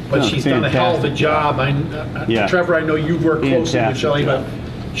 but No, she's done a hell of a fantastic job. Yeah. Trevor, I know you've worked closely with Fantastic Shelley, but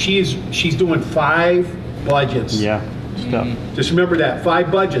job. she's doing 5 budgets. Yeah, stuff. Just remember that, 5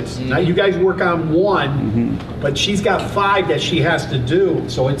 budgets. Now you guys work on one, but she's got 5 that she has to do,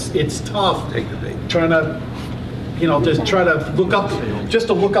 so it's tough trying to, just try to look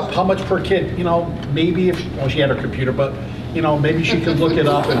up, how much per kid, maybe if, well, she had her computer, but, maybe she could look it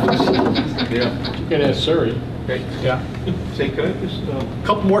up and, You can ask Siri. yeah. Say, could I just,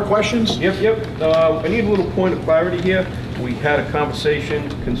 Couple more questions? Yep. I need a little point of clarity here. We had a conversation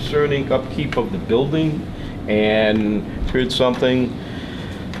concerning upkeep of the building and heard something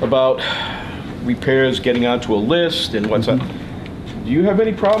about repairs getting onto a list and what's up. Do you have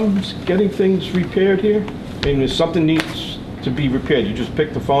any problems getting things repaired here? I mean, if something needs to be repaired, you just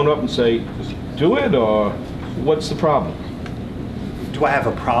pick the phone up and say, do it, or what's the problem? Do I have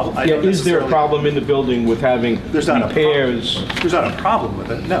a problem? I Yeah, don't is there a necessarily- problem in the building with having There's not a problem. repairs? There's not a problem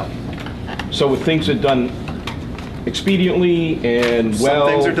with it, no. So if things are done expediently and well?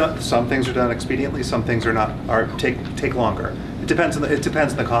 Some things are done expediently, some things are not, take longer. It depends on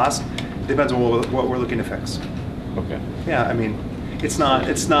the cost, it depends on what we're looking to fix. Okay. Yeah, I mean, it's not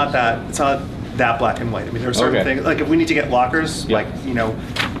that black and white. I mean, there are certain Okay. things, like if we need to get lockers, Yeah. like,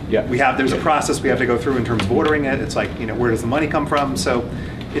 Yeah. there's a process we have to go through in terms of ordering it. It's like, where does the money come from? So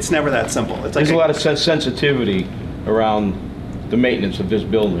it's never that simple. It's like There's a lot of sensitivity around the maintenance of this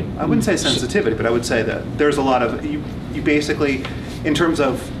building. I wouldn't say sensitivity, but I would say that there's a lot of, you basically, in terms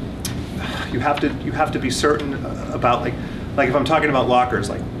of, you have to be certain about, like if I'm talking about lockers,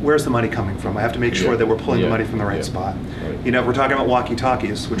 like where's the money coming from? I have to make sure Yeah. that we're pulling the Yeah. money from the right Yeah. spot. Right. If we're talking about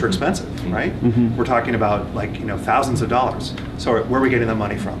walkie-talkies, which are expensive, right? We're talking about thousands of dollars. So where are we getting the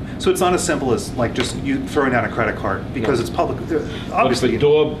money from? So it's not as simple as like just you throwing down a credit card because it's public. If Obviously, the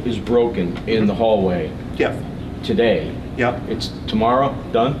door is broken in the hallway yeah, today, yeah, it's tomorrow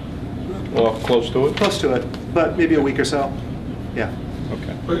done or close to it? close to it, but maybe a week or so. Yeah.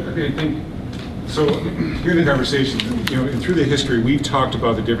 Okay. But I think, so hearing the conversation, and through the history, we've talked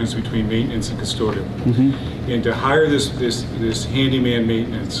about the difference between maintenance and custodial. And to hire this handyman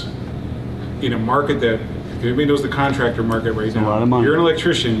maintenance in a market that, if everybody knows the contractor market right now. a lot of money. You're an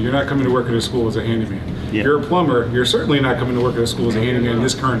electrician, you're not coming to work at a school as a handyman. Yeah. You're a plumber, you're certainly not coming to work at a school as a handyman in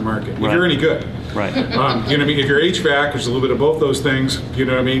this current market, if Right. you're any good. Right. You know what I mean? If you're HVAC, which is a little bit of both those things, you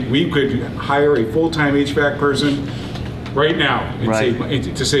know what I mean? We could hire a full-time HVAC person right now and Right.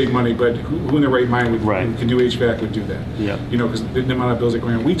 to save money, but who in their right mind would, Right. who can do HVAC would do that? Yeah. Because the amount of bills that are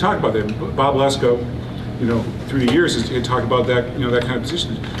going on. We talked about that. Bob Lesko, through the years, has talked about that, that kind of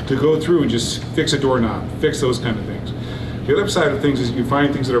position, to go through and just fix a doorknob, fix those kind of things. The other side of things is you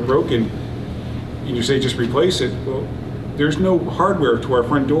find things that are broken, and you say just replace it. Well, there's no hardware to our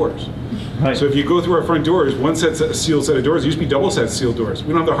front doors. Right. So if you go through our front doors, one sealed set of doors, it used to be double set sealed doors. We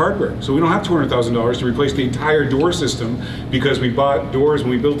don't have the hardware. So we don't have $200,000 to replace the entire door system because we bought doors when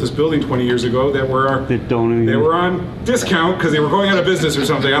we built this building 20 years ago that were they were on discount because they were going out of business or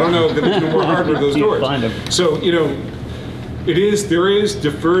something. I don't know, there's no more hardware to those You doors. find 'em. So, there is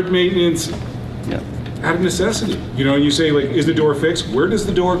deferred maintenance Yeah. out of necessity. And you say, is the door fixed? Where does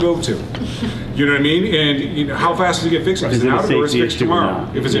the door go to? You know what I mean? And how fast does it get fixed? If Is it's it an a outer door, it's safety fixed issue or tomorrow.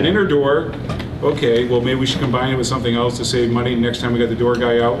 not? If it's an Yeah. inner door, okay, well, maybe we should combine it with something else to save money. Next time we got the door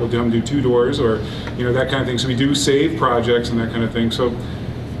guy out, we'll do 2 doors or, that kind of thing. So we do save projects and that kind of thing. So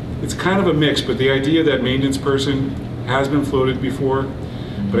it's kind of a mix, but the idea that maintenance person has been floated before.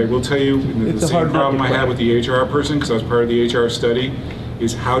 But I will tell you, the It's a same hard nut to problem I crack. had with the HR person, because I was part of the HR study,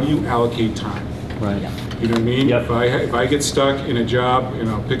 is how do you allocate time? Right. You know what I mean? Yep. If I get stuck in a job, and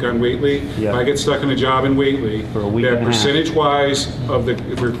I'll pick on Whately, Yep. if I get stuck in a job in Whately, For a week and that a half. percentage-wise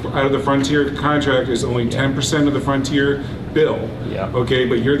if we're out of the Frontier contract is only 10% of the Frontier bill. Yep. Okay,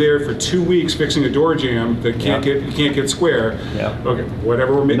 but you're there for 2 weeks fixing a door jamb that you can't get square. Yep. Okay,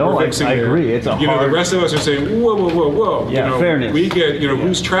 whatever we're No, we're I fixing agree. there. It's a The hard- rest of us are saying, whoa, whoa, whoa, whoa. Yeah, fairness. We get,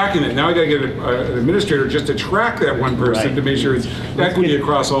 who's tracking it? Now I got to get an administrator just to track that one person Right. to make sure it's equity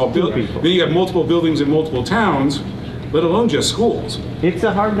across all buildings. people. Then you have multiple buildings in multiple towns, let alone just schools. It's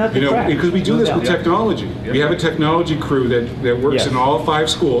a hard nut to crack. Because we do No this doubt. with technology. We have a technology crew that works Yes. in all 5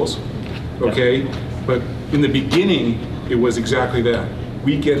 schools, okay? But in the beginning, it was exactly that.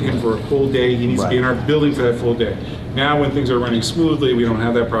 We get him for a full day. He needs to be in our building for that full day. Now, when things are running smoothly, we don't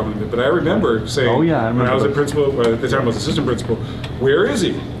have that problem. But I remember saying, Oh, yeah, I when I was a remember. principal, well, at the time I was assistant principal, where is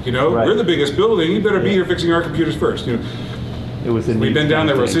he? You know, Right. we're the biggest building. You better be here fixing our computers first. You know, It was a we've neat been down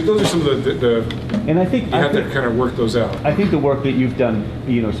that kind road. of So thing. those are some of the And I think, you have to kind of work those out. I think the work that you've done,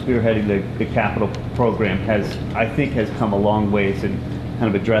 you know, spearheading the capital program I think has come a long ways in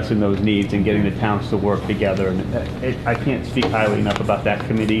kind of addressing those needs and getting the towns to work together. And I can't speak highly enough about that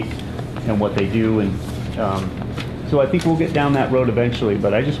committee and what they do. And so I think we'll get down that road eventually,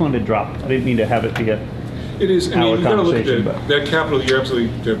 but I just wanted to drop, I didn't mean to have it be a It is, I mean, our you gotta look at conversation, that capital, you're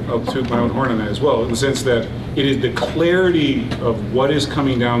absolutely, I'll toot my own horn on that as well, in the sense that it is the clarity of what is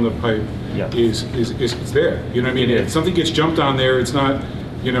coming down the pipe Yeah. is there. You know what I mean? It If is. something gets jumped on there, it's not,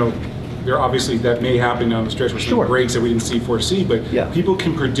 you know, there obviously, that may happen down the stretch with some Sure. breaks that we didn't foresee, but Yeah. people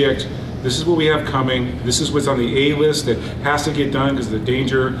can predict, this is what we have coming, this is what's on the A list that has to get done because of the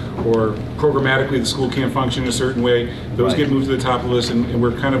danger, or programmatically the school can't function a certain way. Those Right. get moved to the top of the list, and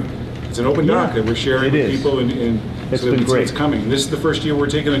we're kind of, it's an open dock Yeah. that we're sharing It with is. people, and It's so that been we see what's great. coming. This is the first year we're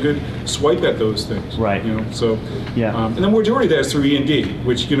taking a good swipe at those things. Right. You know, so. Yeah. And the majority of that is through E&D,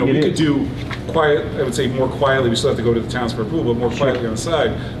 which, you know, It we could is. do quiet, I would say more quietly, we still have to go to the towns for approval, more quietly on the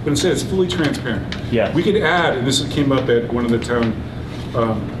side, but instead it's fully transparent. Yes. We could add, and this came up at one of the town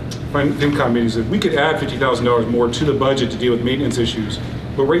FinCom meetings, that we could add $50,000 more to the budget to deal with maintenance issues.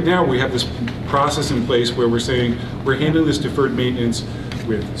 But right now, we have this process in place where we're saying, we're handling this deferred maintenance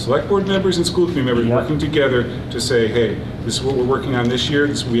with select board members and school committee members Yep. working together to say, hey, this is what we're working on this year,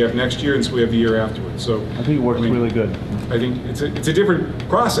 this is what we have next year, and this is what we have the year afterwards. So I think it works really good. I think it's a different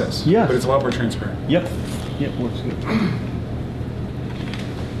process, Yes. but it's a lot more transparent. Yep. Yep, works good.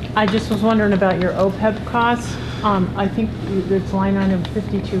 I just was wondering about your OPEB costs. I think it's line item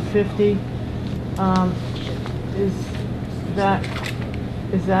 5250.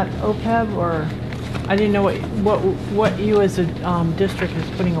 Is that OPEB, or I didn't know what you as a district is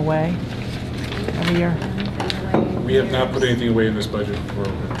putting away every year? We have not put anything away in this budget for.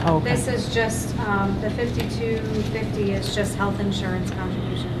 Oh, okay. This is just, the 5250 is just health insurance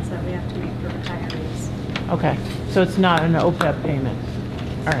contributions that we have to make for retirees. Okay, so it's not an OPEB payment.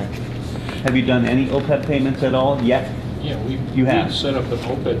 All right. Have you done any OPEB payments at all yet? Yeah, we have. did set up an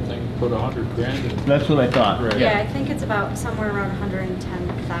OPEB thing, put 100 grand in. That's what I thought. Right. Yeah, I think it's about somewhere around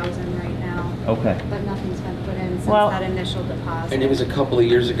 110,000 right now, Okay. but nothing's been put in since Well- that initial deposit. And it was a couple of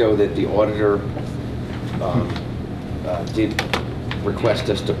years ago that the auditor did request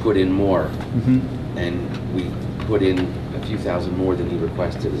us to put in more, Mm-hmm. and we put in a few thousand more than he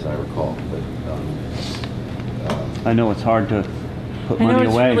requested, as I recall. But I know it's hard to put I know money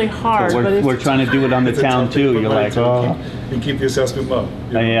it's away. really hard, So but it's- we're trying to do it on the It's a town tough thing too. to put You're money like, to oh. and keep the assessment low.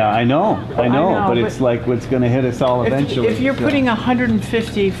 you know. Yeah, I know, I know, but it's but- like what's going to hit us all eventually. If you're so. putting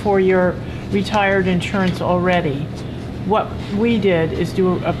 150 for your retired insurance already, what we did is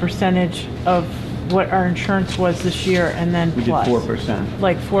do a percentage of what our insurance was this year and then We did plus. 4%,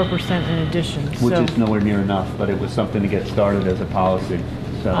 Like 4% in addition. which So, is nowhere near enough, but it was something to get started as a policy.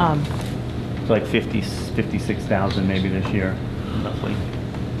 So it's like 56,000 maybe this year, roughly.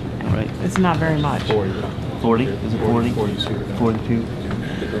 All right. it's not very much. 40? Is it 40? 42?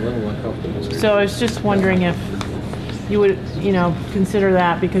 So I was just wondering if you would, consider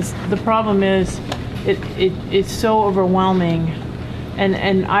that, because the problem is, it's so overwhelming,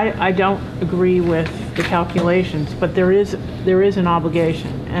 and I don't agree with the calculations, but there is an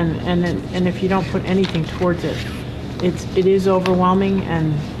obligation, and if you don't put anything towards it, it is overwhelming,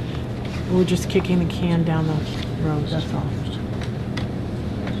 and we're just kicking the can down the road, that's all.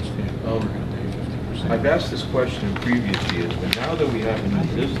 I've asked this question in previous years, but now that we have a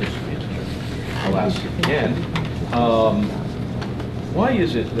new business manager, I'll ask it again. Why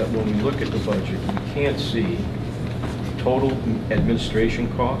is it that when we look at the budget, we can't see total administration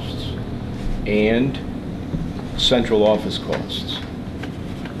costs and central office costs?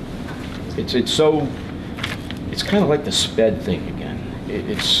 It's kind of like the SPED thing again.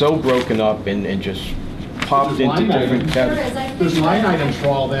 It's so broken up and just popped There's into line different items. categories. There's line items for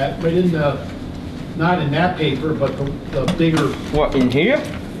all that, but in the, not in that paper, but the bigger, What, in here?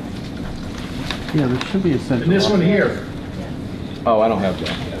 Yeah, there should be a central. in this one here. Oh, I don't have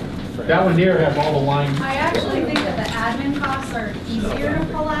that. That one there have all the lines. I actually think that the admin costs are easier to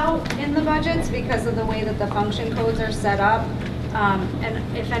pull out in the budgets because of the way that the function codes are set up.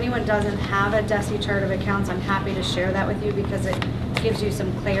 And if anyone doesn't have a DESI chart of accounts, I'm happy to share that with you because it gives you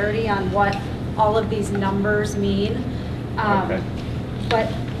some clarity on what all of these numbers mean. Okay.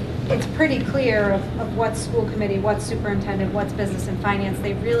 But it's pretty clear of what's school committee, what's superintendent, what's business and finance.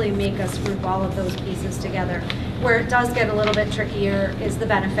 They really make us group all of those pieces together. Where it does get a little bit trickier is the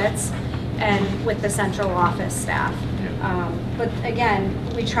benefits. and with the central office staff. But again,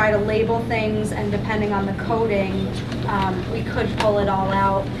 we try to label things, and depending on the coding, we could pull it all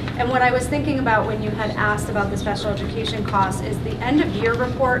out. And what I was thinking about when you had asked about the special education costs is the end of year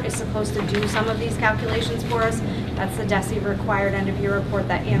report is supposed to do some of these calculations for us. That's the DESE required end of year report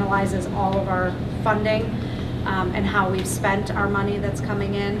that analyzes all of our funding and how we've spent our money that's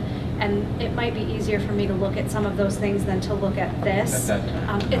coming in. And it might be easier for me to look at some of those things than to look at this. At that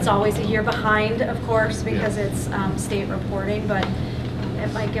time. It's always a year behind, of course, because it's state reporting, but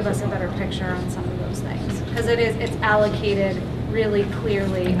it might give us a better picture on some of those things. Because it's allocated really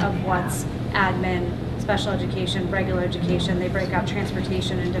clearly of what's admin, special education, regular education. They break out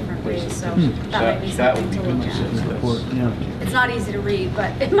transportation in different ways, so that might be That something would to be look good to at. see. It's not easy to read,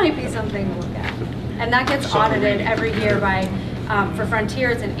 but it might be something to look at. And that gets audited every year by, for Frontier,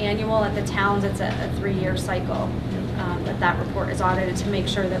 it's an annual. At the towns, it's a 3-year cycle. That report is audited to make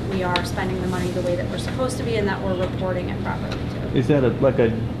sure that we are spending the money the way that we're supposed to be and that we're reporting it properly too. Is that like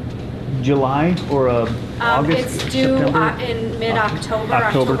a July or a August? It's due September? in mid-October,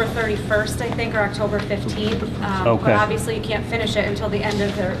 October 31st, I think, or October 15th. Okay. But obviously you can't finish it until the end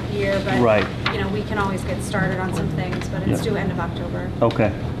of the year, but Right. we can always get started on some things, but it's Yeah. due end of October.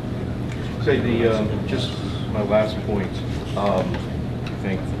 Okay. Say just my last point, I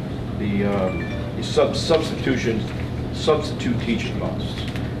think, the substitute teaching costs,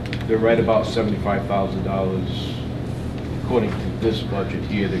 they're right about $75,000. According to this budget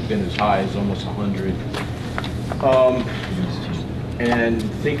here, they've been as high as almost 100. And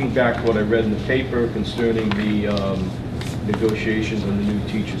thinking back to what I read in the paper concerning the negotiations on the new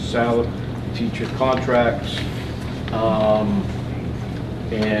teacher's salary, teacher contracts,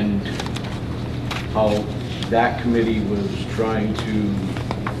 and how that committee was trying to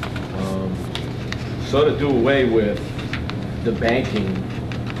sort of do away with the banking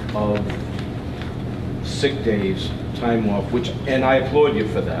of sick days, time off, and I applaud you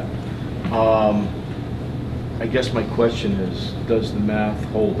for that. I guess my question is, does the math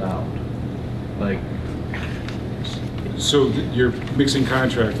hold out? Like, So you're mixing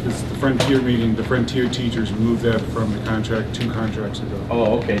contracts. This is the Frontier meeting, the Frontier teachers moved that from the contract 2 contracts ago.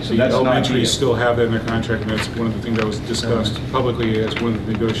 oh, okay, so The that's not elementary here. still have that in their contract, and that's one of the things that was discussed publicly as one of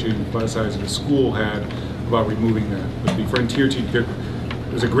the negotiating sides of the school had about removing that. But the Frontier teacher,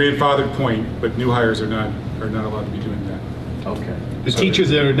 there's a grandfathered point, but new hires are not allowed to be doing that. Okay. The teachers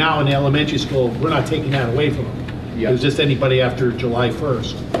that are now in elementary school, we're not taking that away from them. Yeah. It was just anybody after July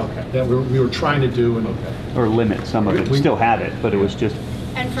 1st Okay. that we were trying to do. And Or limit some of it. We still have it, but it was just,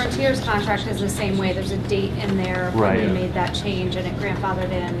 And Frontier's contract is the same way. There's a date in there of when Right. they made that change, and it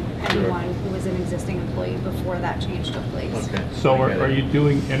grandfathered in anyone who was an existing employee before that change took place. Okay. So I get are it. you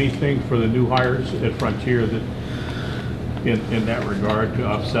doing anything for the new hires at Frontier that, in that regard, to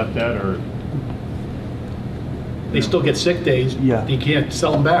offset that, or? they still get sick days. Yeah. You can't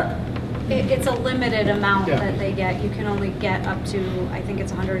sell them back. It's a limited amount Yeah. that they get. You can only get up to, I think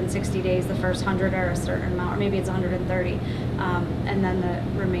it's 160 days. The first 100 are a certain amount, or maybe it's 130. And then the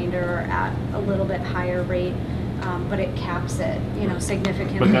remainder are at a little bit higher rate, but it caps it,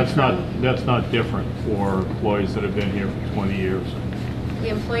 significantly. But that's from- not different for employees that have been here for 20 years. The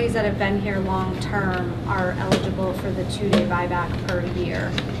employees that have been here long-term are eligible for the 2-day buyback per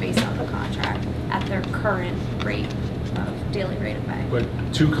year based on the contract at their current rate of daily rate of pay. But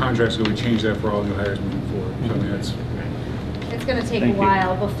 2 contracts ago, we changed that for all new hires moving forward. So I mean, that's, It's going to take a Thank you.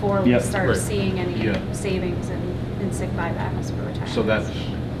 while before we Yep. start Right. seeing any Yeah. savings in sick buybacks for retirement.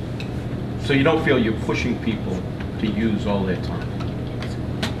 So you don't feel you're pushing people to use all their time?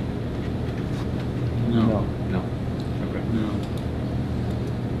 no, No. no.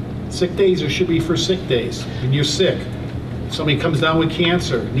 Sick days, or should be for sick days. When you're sick, somebody comes down with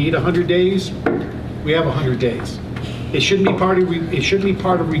cancer, need 100 days, we have 100 days. It shouldn't be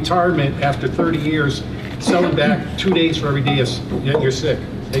part of retirement after 30 years, selling back 2 days for every day you're sick.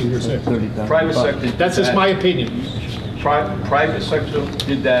 Hey, you're sick. Private sector. That's just my opinion. Private sector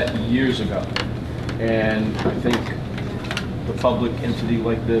did that years ago. And I think the public entity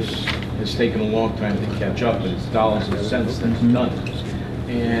like this has taken a long time to catch up, but it's dollars and cents that's done.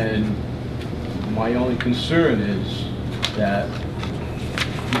 And my only concern is that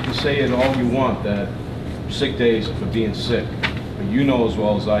you can say it all you want, that sick days are for being sick, but you know as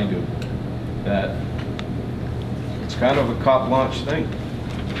well as I do that it's kind of a carte blanche thing.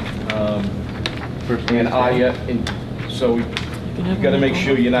 So you got to make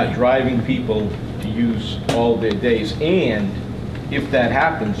sure you're not driving people to use all their days. And if that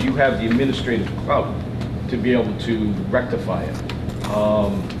happens, you have the administrative clout to be able to rectify it.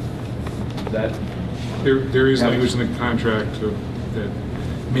 That There is language in the contract that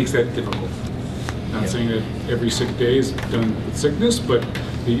makes that difficult. Not saying that every sick day is done with sickness, but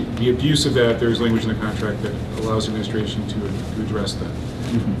the abuse of that, there's language in the contract that allows the administration to address that.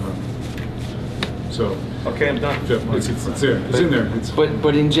 So. Okay, I'm done. It's there, it's in there.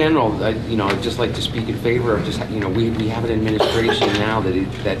 But in general, I'd just like to speak in favor of just, we have an administration now that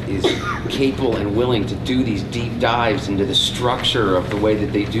is capable and willing to do these deep dives into the structure of the way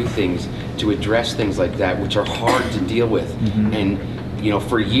that they do things to address things like that, which are hard to deal with. And,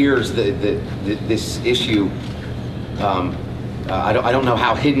 for years, this issue, I don't know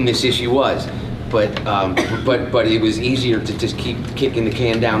how hidden this issue was, but it was easier to just keep kicking the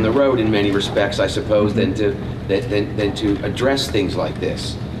can down the road in many respects, I suppose, than to address things like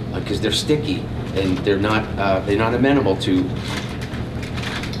this, because they're sticky and they're not amenable to.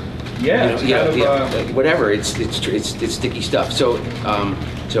 Whatever. It's sticky stuff. So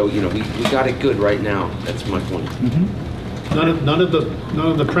we got it good right now. That's my point. None of the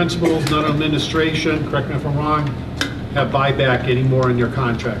principals, none of administration, correct me if I'm wrong, have buyback anymore in your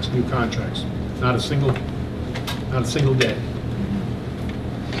contracts, new contracts. Not a single day.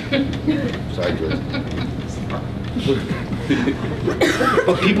 Sorry, George.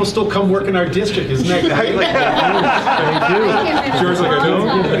 But people still come work in our district, isn't that great? George, like I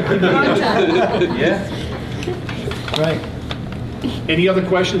know. Yeah. Right. Any other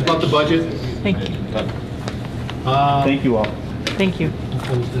questions about the budget? Thank you. Thank you all. Thank you.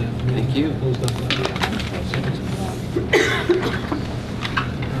 Thank you.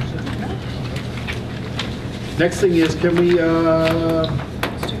 Next thing is, can we,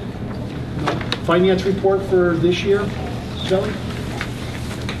 finance report for this year, Shelley?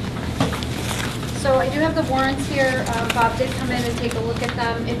 So I do have the warrants here. Bob did come in and take a look at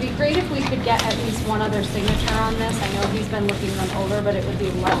them. It'd be great if we could get at least one other signature on this. I know he's been looking them over, but it would be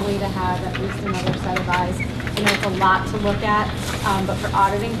lovely to have at least another set of eyes. I know it's a lot to look at, but for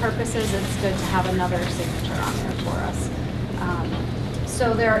auditing purposes, it's good to have another signature on there for us.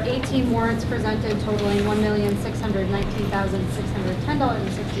 So there are 18 warrants presented totaling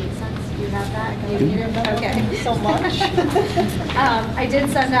 $1,619,610.68. Do you have that? Can you read it? Okay. So much. I did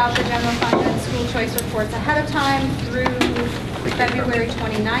send out the general fund and school choice reports ahead of time through February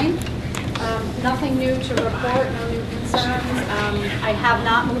 29th. Nothing new to report, no new concerns. I have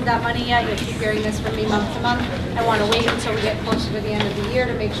not moved that money yet. You'll keep hearing this from me month to month. I want to wait until we get closer to the end of the year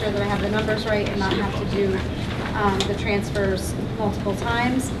to make sure that I have the numbers right and not have to do the transfers multiple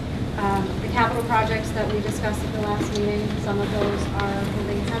times. The capital projects that we discussed at the last meeting, some of those are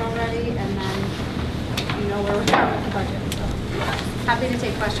moving ahead already, and then you know where we're at with the budget. So happy to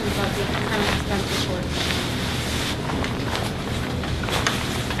take questions about the current expense report.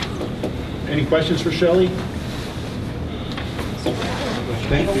 Any questions for Shelley?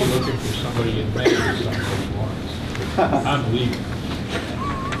 Thank you. Looking for somebody in Vegas on those warrants. I'm leaving.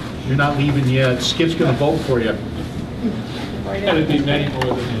 You're not leaving yet. Skip's going to vote for you. Gotta be many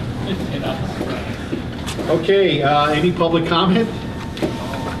more than him. Okay, any public comment?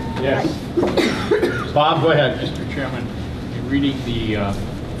 Yes. Bob, go ahead. Mr. Chairman, in reading the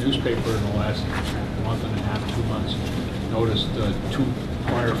newspaper in the last month and a half, 2 months, noticed two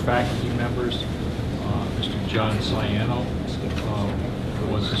prior faculty members, Mr. John Ciano, who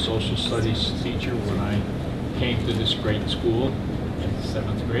was a social studies teacher when I came to this great school as a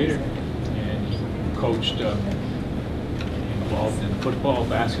 7th grader, and he coached involved in football,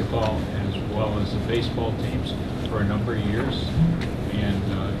 basketball, as well as the baseball teams for a number of years, and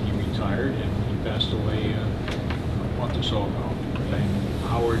he retired and he passed away a month or so ago. And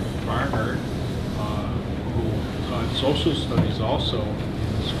Howard Barnard, who taught social studies also in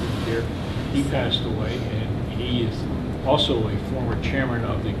the school here, he passed away, and he is also a former chairman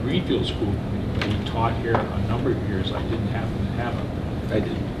of the Greenfield School Committee, but he taught here a number of years. I didn't happen to have him.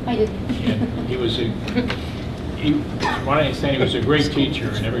 I did. And he was from what I understand, he was a great teacher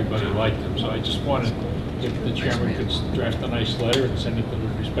and everybody liked him. So I just wanted, if the chairman could draft a nice letter and send it to the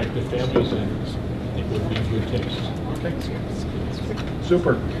respective families, and it would be in good taste. Okay.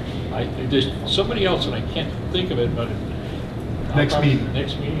 Super. There's somebody else, and I can't think of it, but Next meeting.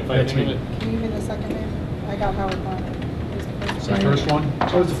 Next meeting, if I think of it. Can you give me the second name? I got Howard Barnard. The first one?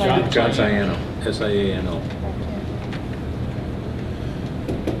 John Ciano, S-I-A-N-O.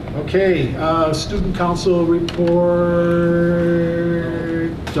 Okay, student council report,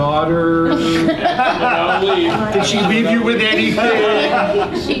 daughter. Did she leave you with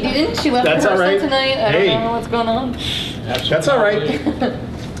anything? She didn't. She left That's all right. tonight. I don't know what's going on. That's all right.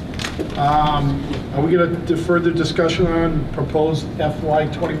 Are we going to do further discussion on proposed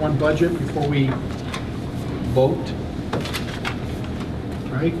FY21 budget before we vote?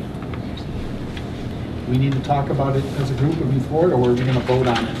 Right? we need to talk about it as a group and move forward, or are we going to vote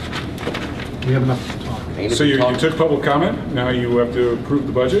on it? We have enough to talk. So you took public comment, now you have to approve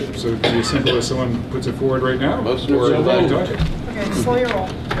the budget, so it'd be as simple as someone puts it forward right now. Most or of we're it. talking. Okay, slow your roll.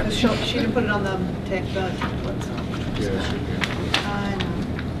 'Cause she didn't put it on the template, so. Yeah, should be. I know.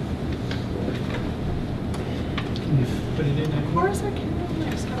 Can you put it in Of course I can. I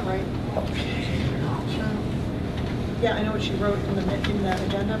just got it right. Sure. Yeah, I know what she wrote in the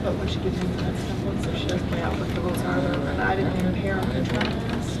agenda, but when she gives me the next template, so she doesn't lay out what the rules are, and I didn't even hear them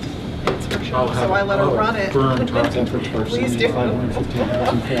contrast. It's for sure, so I let her run it. Firm top Please do.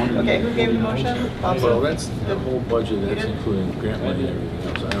 Okay, who gave the motion? Bob? Well, that's the whole budget, that's including grant money and everything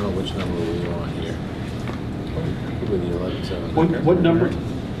else. I don't know which number we were on here. Probably the 11,700. What number?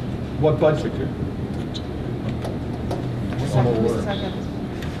 What budget? Second, who's the second?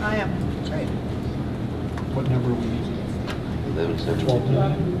 I am. Great. What number we need?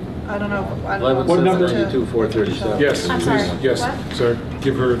 11,700. I don't know. I don't know. What number? 11,792,437. Yes, I'm sorry, please, yes, what? so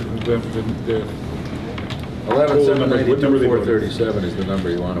give her the 11,792,437 is the number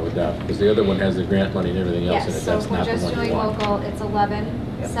you want to adopt, because the other one has the grant money and everything else in it. Yes, so That's if we're not the just one you doing want. local, it's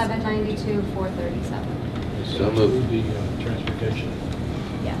 11,792,437. So moved. The transportation.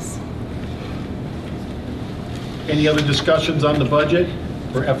 Yes. Any other discussions on the budget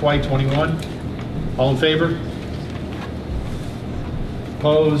for FY21? All in favor?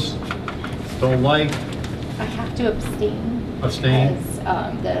 Opposed? Don't like? I have to abstain. Abstain. As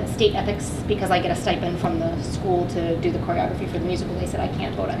the state ethics, because I get a stipend from the school to do the choreography for the musical, they said I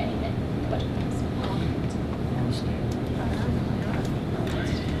can't vote on anything. Budget things.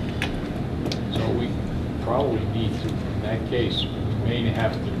 So we probably need to, in that case, we may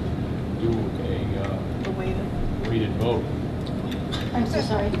have to do The weighted. a weighted vote. I'm so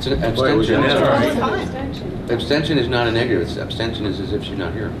sorry. It's an Why was abstention. it Totally Fine. fine. Abstention is not a negative. Abstention is as if she's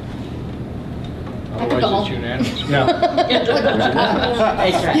not here. I could go Otherwise, it's home. unanimous. Yeah.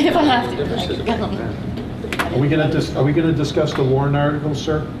 If I have to, I could go home. Are we gonna discuss the warrant article,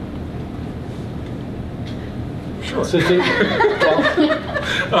 sir? Sure. Since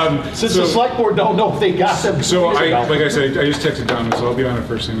the select board don't know if they got them. So like I said, I just texted Donna, so I'll be on it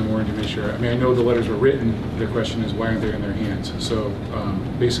first thing in the morning to make sure. I mean, I know the letters were written, the question is why aren't they in their hands? So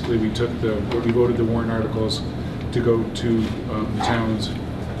basically we voted the warrant articles to go to the towns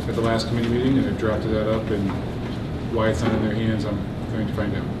at the last committee meeting, and they've drafted that up, and why it's not in their hands, I'm going to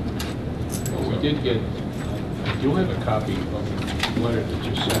find out. Well, we did get, I do have a copy of the letter that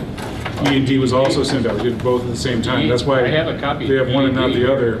you sent. E&D was also sent out, we did both at the same time, that's why I have a copy. they have one and not E&D.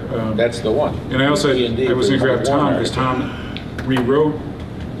 the other. That's the one. And I also, E&D I was going to grab was Tom, warrant because Tom rewrote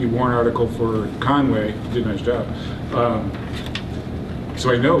the warrant article for Conway, did a nice job. So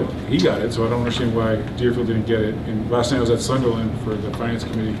I know he got it, so I don't understand why Deerfield didn't get it. And last night I was at Sunderland for the Finance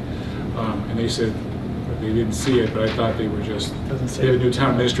Committee, and they said they didn't see it, but I thought they were just, they have a new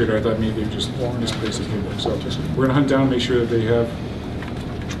town administrator, I thought maybe they were just misplaced his paperwork. So we're going to hunt down and make sure that they have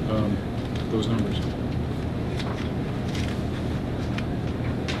those numbers.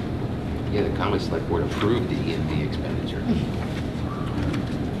 Yeah, the Conway Select Board approved the E&D expenditure.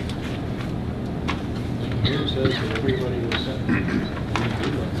 Here it says that everybody was sent.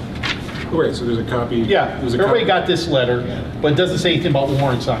 Oh, right, so there's a copy. Yeah, there's a everybody copy. got this letter, but it doesn't say anything about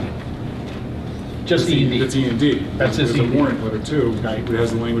warrants on it. Just That's E&D. That's E&D. That's just There's a E&D. warrant letter too. Right. It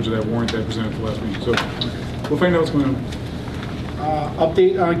has the language of that warrant that I presented at the last meeting. So we'll find out what's going on.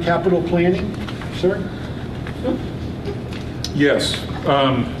 Update on capital planning, sir? Yes.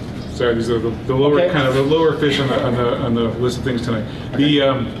 Sorry, these are the lower, Okay. kind of the lower fish on the list of things tonight.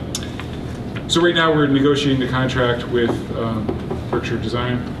 So right now we're negotiating the contract with Berkshire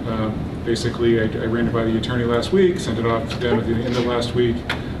Design. Basically, I ran it by the attorney last week, sent it off to them at the end of last week,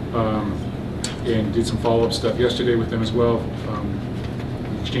 and did some follow-up stuff yesterday with them as well.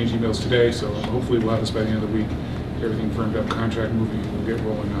 Exchanged emails today, so hopefully we'll have this by the end of the week. Everything firmed up, contract moving, we'll get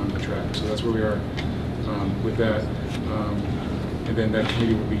rolling on the track. So that's where we are with that. And then that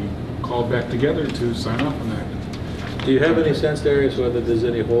committee will be called back together to sign off on that. Do you have any sense, Darius, whether there's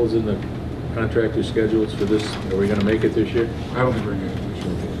any holes in the contractor schedules for this? Are we going to make it this year? I don't think we're going to get it this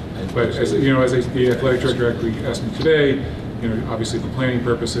year. But as you know, as the athletic director actually asked me today, you know, obviously for planning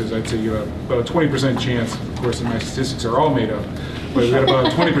purposes, I'd say you have about a 20% chance. Of course, my statistics are all made up, but we've got about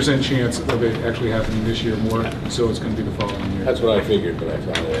a 20% chance of it actually happening this year more. So it's going to be the following year. That's what I figured, but I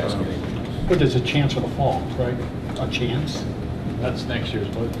thought I'd ask anyway. But there's a chance for the fall, right? A chance? That's next year's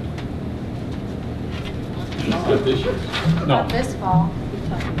budget. Not this year. No. This fall.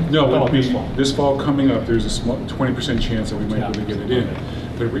 No, No, it'll be this fall. this fall coming up. There's a small 20% chance that we might be able to get it in.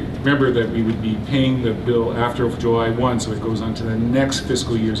 But remember that we would be paying the bill after July 1, so it goes on to the next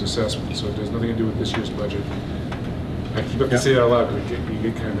fiscal year's assessment. So it has nothing to do with this year's budget. I keep up to say that out loud, but you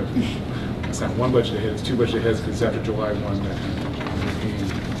get kind of, it's not one budget ahead, it's two budget aheads, because it's after July 1 that kind of.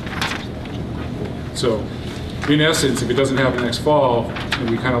 So, in essence, if it doesn't happen next fall, and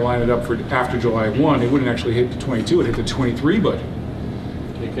we kind of line it up for after July 1, it wouldn't actually hit the 22, it hit the 23 budget.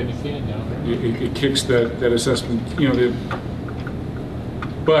 Kick in the can now. It kicks that assessment,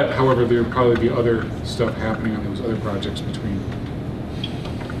 but however, there would probably be other stuff happening on those other projects between.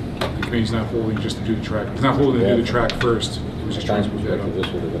 The committee's not holding just to do the track. It's not holding to do the track first. It was just trying to move that up. This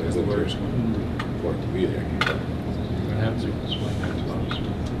would have been As the lawyers one. for it to be there. What happens if it's like that?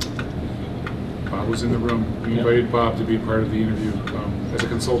 Bob was in the room. We invited Bob to be a part of the interview as a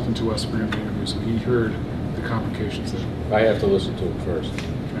consultant to us during the interview, so he heard the complications there. I have to listen to it first.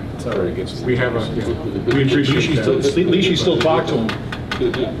 Before it gets to We have a, we appreciate that. At least you still talk to him.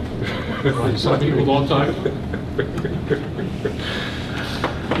 Some people don't talk.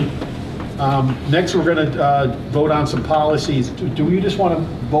 Next, we're going to vote on some policies. Do we just want to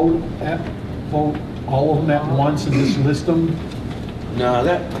vote all of them at once and just list them? No,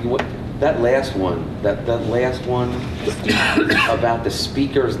 that last one about the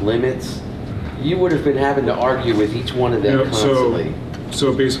speaker's limits, you would have been having to argue with each one of them constantly.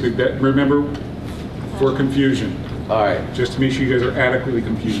 So basically, remember, for confusion, All right. just to make sure you guys are adequately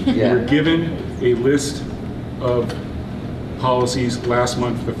confused. Yeah. You were given a list of policies last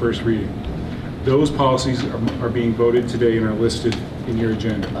month for the first reading. Those policies are being voted today and are listed in your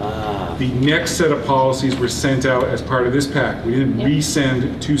agenda. The next set of policies were sent out as part of this pack. We didn't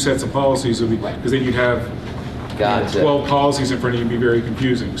resend two sets of policies because then you'd have 12 policies in front of you and be very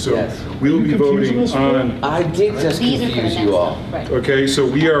confusing. So we will be voting on. I did just confuse you all. Okay, so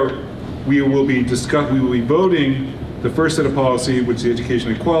we will be voting the first set of policy, which is the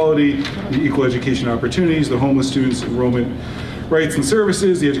education equality, the equal education opportunities, the homeless students enrollment rights and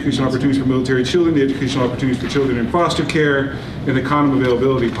services, the educational opportunities for military children, the educational opportunities for children in foster care, and the condom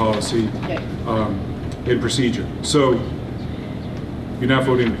availability policy and procedure. So you're not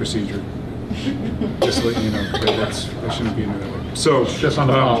voting in procedure. Just to let you know, that shouldn't be in that way. So just on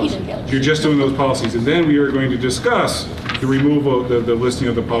the policy. You're just doing those policies, and then we are going to discuss the removal, the listing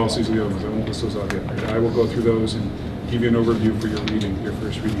of the policies of the other ones. I won't list those out yet. I will go through those and give you an overview for your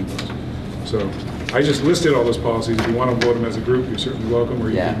first reading of those. So I just listed all those policies. If you want to vote them as a group, you're certainly welcome, or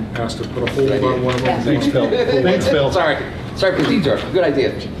you can ask to put a hold on one of them. Thanks, Phil. Thanks, Phil. Sorry for the detour. Good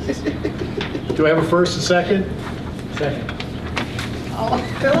idea. Do I have a first and second? Second.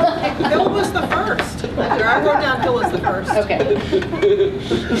 Phil was the first. I wrote down Phil was the first. Okay.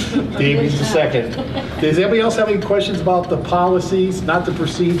 David's the second. Does anybody else have any questions about the policies, not the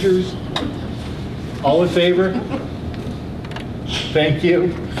procedures? All in favor? Thank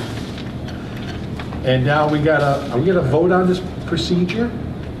you. And now are we gonna vote on this procedure?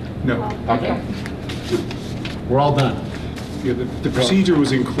 No. Okay. We're all done. Yeah, the procedure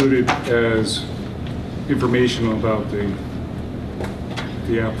was included as informational about the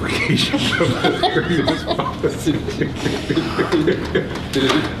application of the various policy.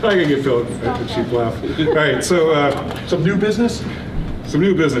 I can get Phil, she'd laugh. All right, so some new business? Some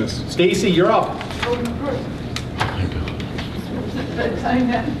new business. Stacy, you're up.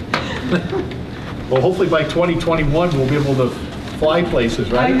 Well, hopefully by 2021, we'll be able to fly places,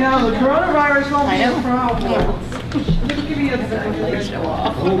 right? I know, the coronavirus won't be a problem. Just give me a second to show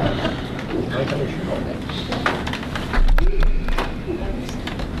off.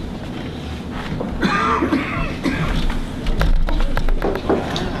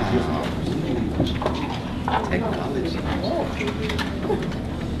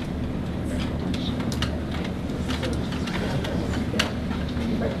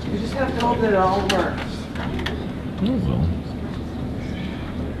 You just have to hope that it all works.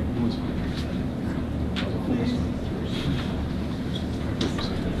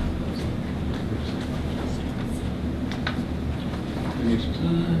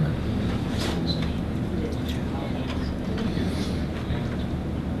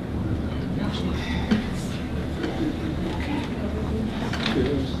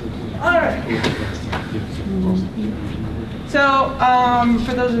 All right. So,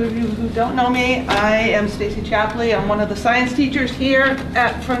 for those of you who don't know me, I am Stacy Chapley. I'm one of the science teachers here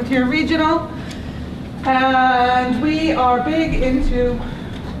at Frontier Regional. And we are big into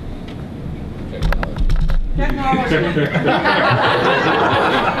technology.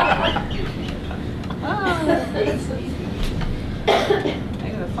 I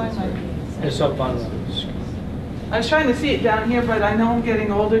gotta find my... It's up on the... I was trying to see it down here, but I know I'm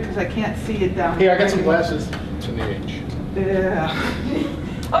getting older because I can't see it down Here, here. I got some glasses. It's an age. Yeah.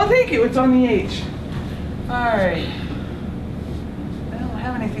 Oh, thank you, it's on the H. All right. I don't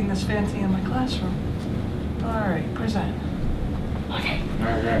have anything this fancy in my classroom. All right, present. Okay. All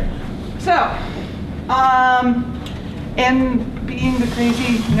right. So, and being the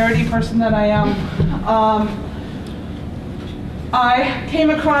crazy, nerdy person that I am, I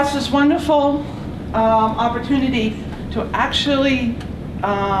came across this wonderful opportunity to actually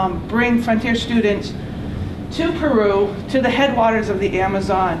bring Frontier students to Peru, to the headwaters of the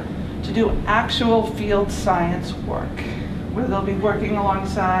Amazon, to do actual field science work, where they'll be working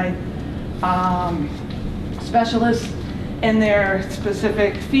alongside specialists in their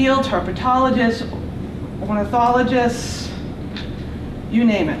specific fields, herpetologists, ornithologists, you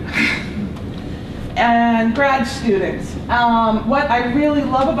name it, and grad students. What I really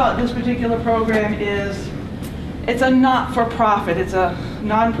love about this particular program is it's a not-for-profit, it's a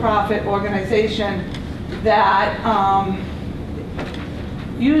nonprofit organization that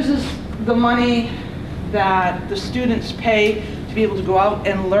uses the money that the students pay to be able to go out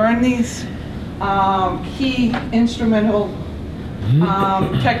and learn these key instrumental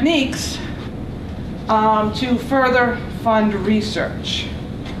techniques to further fund research.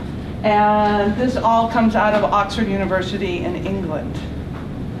 And this all comes out of Oxford University in England.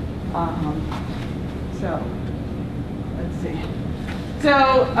 So, let's see.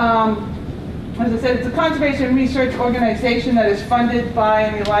 So, as I said, it's a conservation research organization that is funded by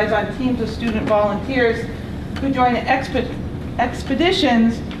and relies on teams of student volunteers who join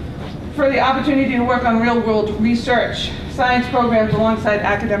expeditions for the opportunity to work on real-world research, science programs alongside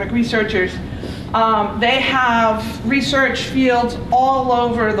academic researchers. They have research fields all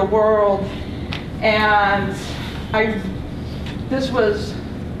over the world, and this was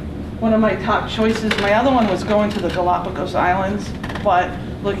one of my top choices. My other one was going to the Galapagos Islands, but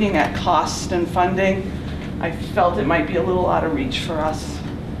looking at cost and funding, I felt it might be a little out of reach for us.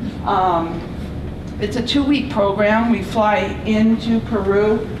 It's a 2-week program. We fly into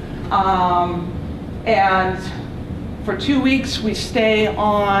Peru, and for 2 weeks we stay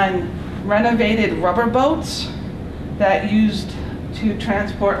on renovated rubber boats that used to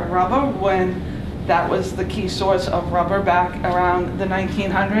transport rubber when that was the key source of rubber back around the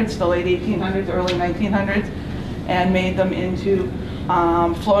 1900s, the late 1800s, early 1900s, and made them into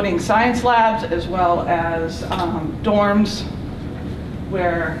floating science labs as well as dorms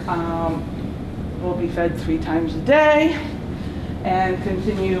where we'll be fed 3 times a day and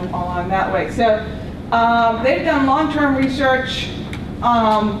continue along that way. So they've done long-term research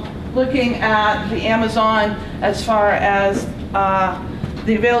looking at the Amazon as far as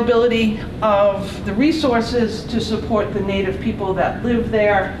the availability of the resources to support the native people that live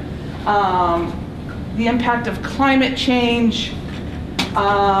there, the impact of climate change,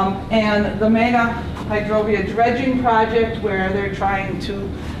 and the Mega Hydrovia dredging project, where they're trying to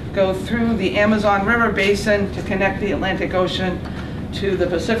go through the Amazon River Basin to connect the Atlantic Ocean to the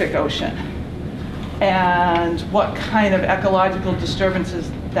Pacific Ocean, and what kind of ecological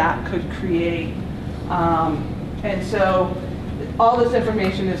disturbances that could create. And so all this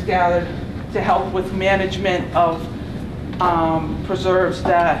information is gathered to help with management of preserves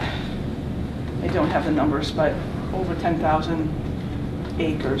that, I don't have the numbers, but over 10,000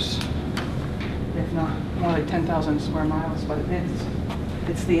 acres, if not more like 10,000 square miles, but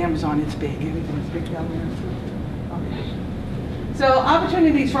it's the Amazon, it's big, everything's big down there. Okay. So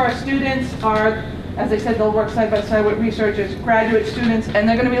opportunities for our students are, as I said, they'll work side by side with researchers, graduate students, and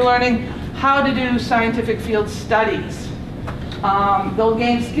they're going to be learning how to do scientific field studies. They'll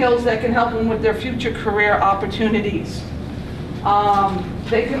gain skills that can help them with their future career opportunities.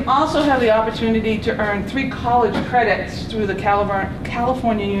 They can also have the opportunity to earn 3 college credits through the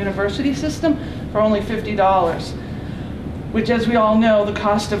California University system for only $50, which, as we all know, the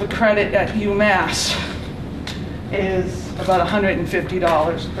cost of a credit at UMass is about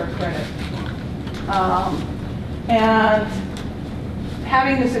 $150 per credit. And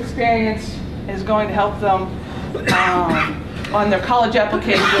having this experience is going to help them on their college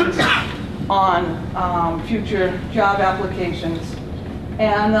applications, on future job applications.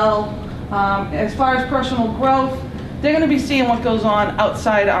 And they'll, as far as personal growth, they're going to be seeing what goes on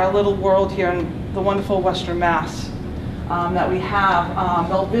outside our little world here in the wonderful Western Mass that we have.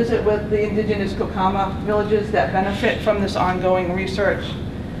 They'll visit with the indigenous Kokama villages that benefit from this ongoing research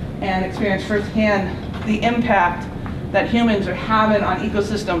and experience firsthand the impact that humans are having on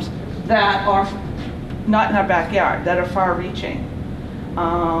ecosystems that are not in our backyard, that are far-reaching.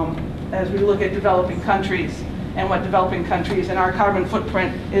 As we look at developing countries and what developing countries and our carbon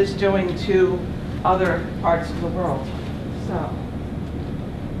footprint is doing to other parts of the world. So,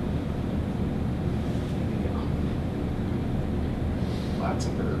 lots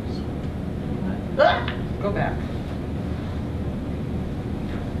of Go back.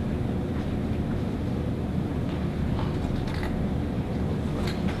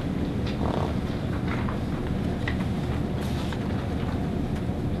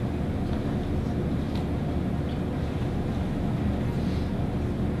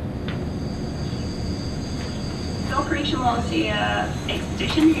 The Operation Wallacea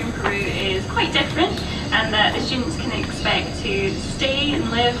expedition here in Peru is quite different, and that the students can expect to stay and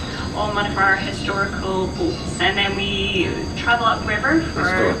live on one of our historical boats, and then we travel upriver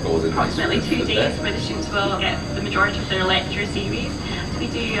for approximately 2 days where the students will get the majority of their lecture series. So we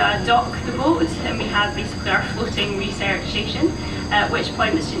do dock the boat, and we have basically our floating research station, at which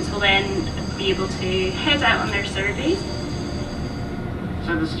point the students will then be able to head out on their surveys.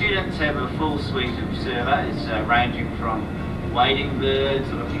 So the students have a full suite of surveys, ranging from wading birds,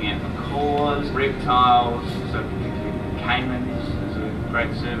 looking at macaws, reptiles, so particularly caimans. There's a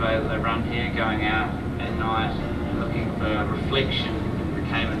great survey that they run here, going out at night, looking for reflection in the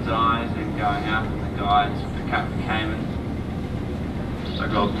caiman's eyes, and going out and the guides pick up the caiman. So I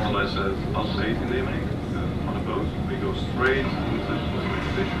go more or less at half 8 in the evening on a boat. We go straight into the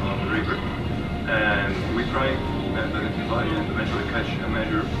expedition on the river, and we try and identify and eventually catch and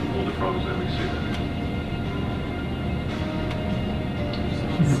measure all the frogs that we see there.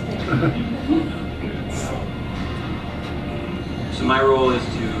 So my role is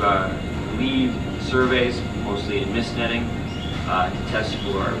to lead surveys, mostly in mist netting, to test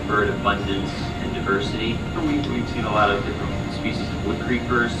for bird abundance and diversity. We've seen a lot of different species of wood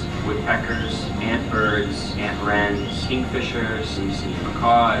creepers, woodpeckers, antbirds, ant wrens, kingfishers. We've seen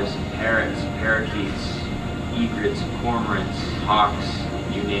macaws, parrots, parakeets, egrets, cormorants, hawks,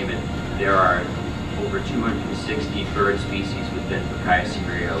 you name it. There are over 260 bird species within Bucaya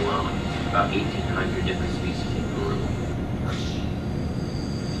Cimeria alone, about 1,800 different species in Peru.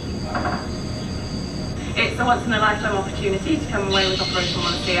 It's a once-in-a-lifetime opportunity to come away with Operation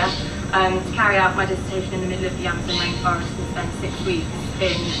Wallacea and to carry out my dissertation in the middle of the Amazon rainforest and spend 6 weeks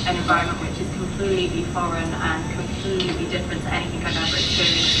in an environment which is completely foreign and completely different to anything I've ever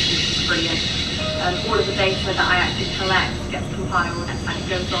experienced, which is brilliant. All of the data that I actually collect gets compiled and it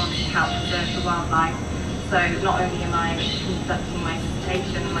goes on to help preserve the wildlife. So not only am I conducting my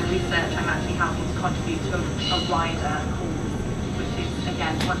dissertation and my research, I'm actually helping to contribute to a wider cause, which is,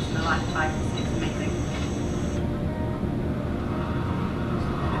 again, once in a lifetime. It's amazing.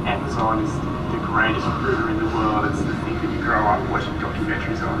 The Amazon is the greatest river in the world. It's the thing that you grow up watching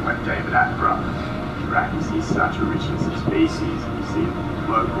documentaries on, like David Attenborough. Right, you see such a richness of species, and you see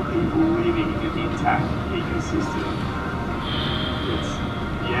local people living in an intact ecosystem.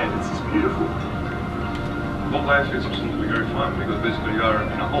 It's just beautiful. Boat life is absolutely very fun because basically you are in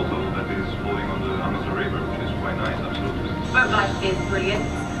a hotel that is floating on the Amazon River, which is quite nice, absolutely. Boat life is brilliant.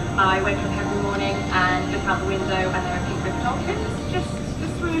 I wake up every morning and look out the window and there are pink river dolphins just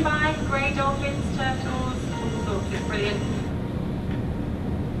swimming by, grey dolphins, turtles, all sorts. It's brilliant.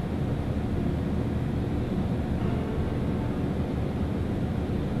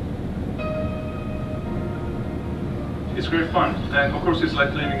 It's great fun, and of course it's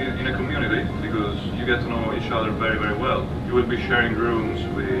like living in a community because you get to know each other very, very well. You will be sharing rooms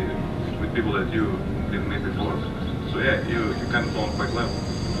with people that you didn't meet before. So yeah, you can bond quite well.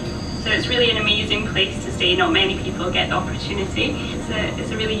 So it's really an amazing place to stay. Not many people get the opportunity.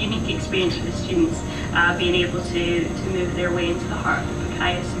 It's a really unique experience for the students, being able to move their way into the heart of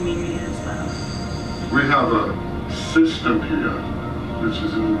Bucaya Cimeria as well. We have a system here, which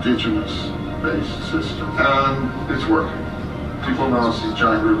is an indigenous-based system, and it's working. People now see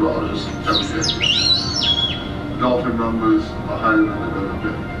giant river otters every day. Dolphin numbers are higher than they've ever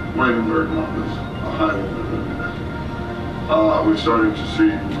been. Wading bird numbers are higher than they've ever been. We're starting to see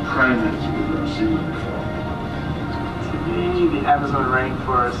primates we've never seen them before. To me, the Amazon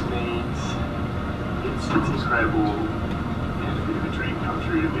rainforest means it's incredible and a bit of a dream come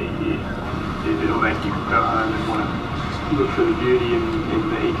true to be here. It'll make you go home and want to look for the beauty in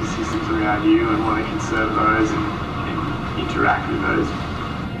the ecosystems around you and want to conserve those and interact with those.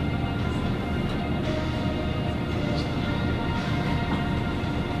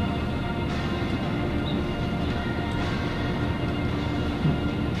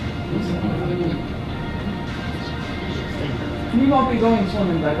 We won't be going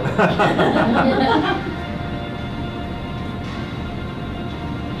swimming, by the way.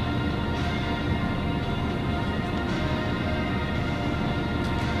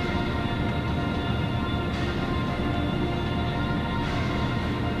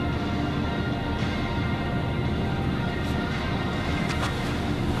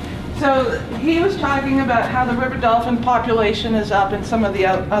 So he was talking about how the river dolphin population is up and some of the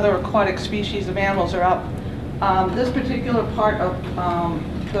other aquatic species of animals are up. This particular part of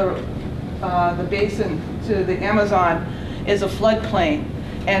the basin to the Amazon is a floodplain.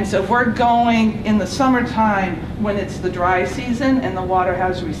 And so we're going in the summertime when it's the dry season and the water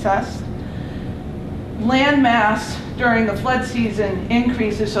has recessed. Land mass during the flood season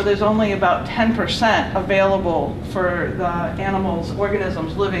increases, so there's only about 10% available for the animals,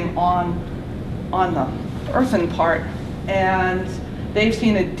 organisms living on the earthen part. And they've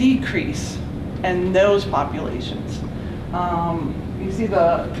seen a decrease in those populations. You see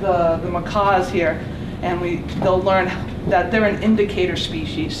the macaws here, and they'll learn that they're an indicator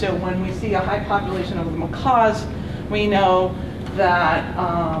species. So when we see a high population of the macaws, we know that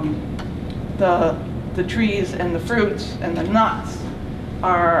the trees and the fruits and the nuts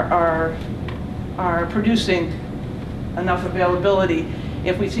are producing enough availability.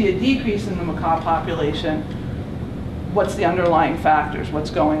 If we see a decrease in the macaw population, what's the underlying factors? What's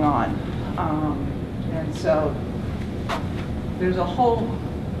going on? And so there's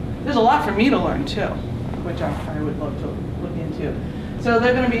a lot for me to learn too, which I would love to look into. So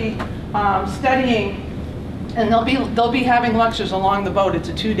they're going to be studying, and they'll be having lectures along the boat. It's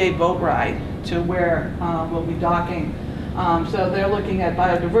a 2-day boat ride to where we'll be docking. So they're looking at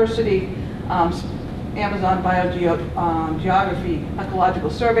biodiversity, Amazon biogeography, ecological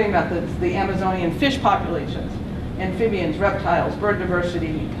survey methods, the Amazonian fish populations, amphibians, reptiles, bird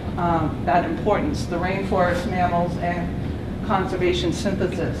diversity, that importance, the rainforest mammals, and conservation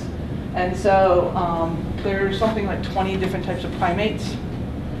synthesis. And so there's something like 20 different types of primates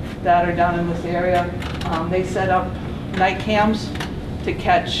that are down in this area. They set up night cams to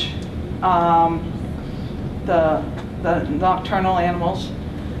catch the nocturnal animals,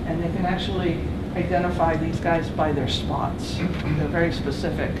 and they can actually identify these guys by their spots. They're very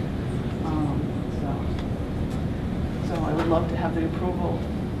specific. So I would love to have the approval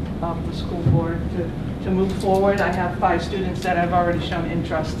of the school board to move forward. I have 5 students that have already shown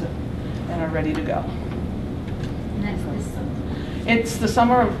interest and are ready to go. And that's this summer? It's the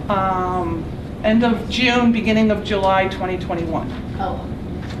summer, end of June, beginning of July 2021. Oh.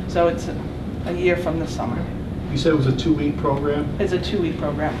 So it's a year from this summer. You said it was a 2-week program? It's a 2-week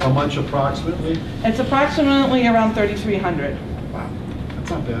program. How much approximately? It's approximately around $3,300. Wow, that's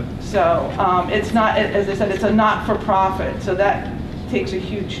not bad. So it's not, as I said, it's a not-for-profit, so that takes a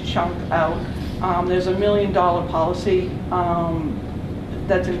huge chunk out. There's $1 million policy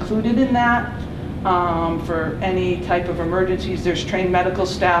that's included in that for any type of emergencies. There's trained medical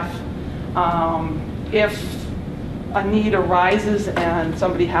staff. If a need arises and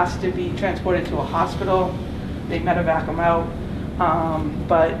somebody has to be transported to a hospital, they medevac them out.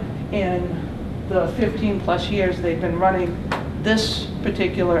 But in the 15+ years they've been running this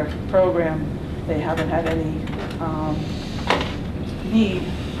particular program, they haven't had any need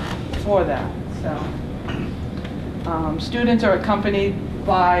for that. So students are accompanied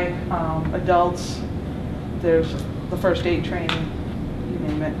by adults. There's the first aid training, you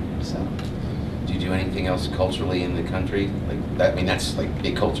name it. So. Do you do anything else culturally in the country? Like that, I mean, that's like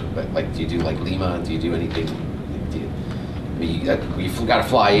big culture, but like, do you do like Lima? Do you do anything? You've got to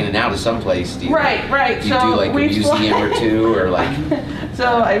fly in and out of some place. Do you, right. Do you do like a museum or two, or like? So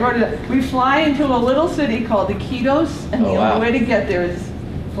I wrote it. We fly into a little city called Iquitos, and the only way to get there is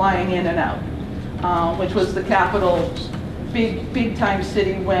flying in and out, which was the capital, big time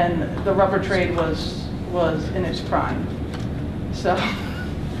city when the rubber trade was in its prime. So.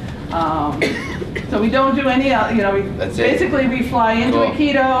 So we don't do any, basically we fly into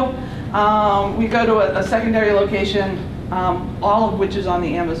Quito, we go to a secondary location, all of which is on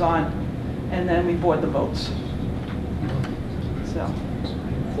the Amazon, and then we board the boats. So.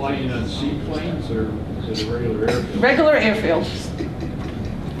 Flying on seaplanes or is it a regular airfield? Regular airfield.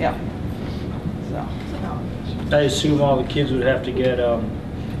 Yeah. So. I assume all the kids would have to get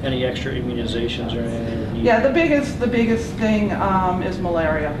any extra immunizations or anything? Yeah, the biggest thing is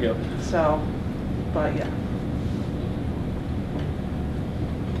malaria. Yep. So, but yeah.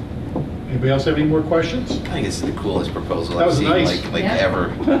 Anybody else have any more questions? I think it's the coolest proposal That I've was seen nice. like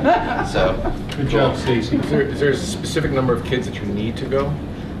ever. So good job, Stacy. Is there a specific number of kids that you need to go?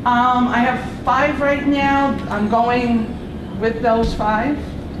 I have 5 right now. I'm going with those 5.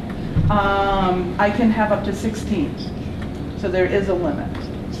 I can have up to 16. So there is a limit.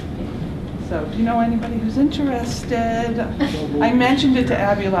 So do you know anybody who's interested? I mentioned it to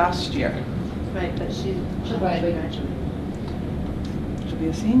Abby last year. Right, but she'll probably graduate. She'll be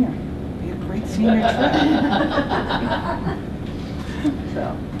a senior. Be a great senior trip.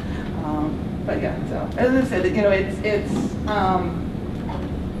 So, but yeah, so as I said, it's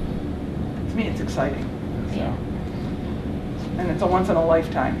to me, it's exciting. So. And it's a once in a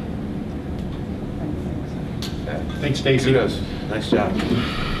lifetime. Thanks, Stacy. Kudos. Nice job.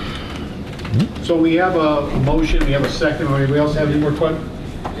 So we have a motion, we have a second. Anybody else have any more questions?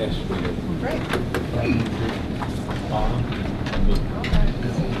 Yes, we do. Great.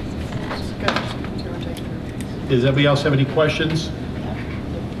 Does anybody else have any questions?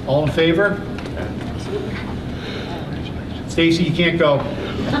 All in favor? Stacy, you can't go.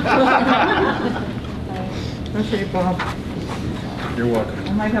 Okay, Bob. You're welcome.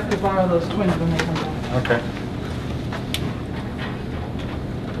 I might have to borrow those twins when they come back. Okay.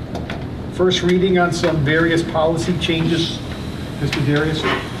 First reading on some various policy changes, Mr. Darius?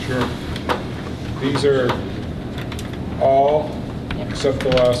 Sure. These are all, except the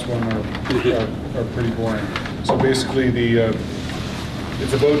last one, are pretty boring. So basically,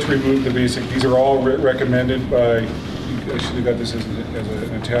 it's a vote to remove the basic. These are all recommended by. I should have got this as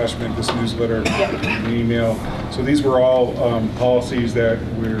an attachment, this newsletter, an email. So these were all policies that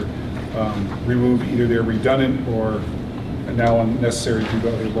were removed. Either they're redundant or now unnecessary due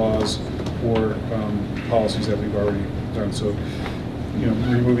to other laws or policies that we've already done. So,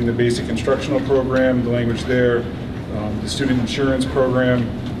 removing the basic instructional program, the language there, the student insurance program,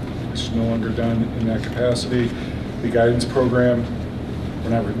 which is no longer done in that capacity, the guidance program.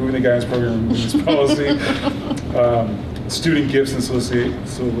 We're not removing the guidance program, we're removing this policy. Student gifts and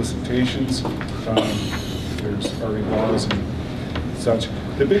solicitations. There's already laws and such.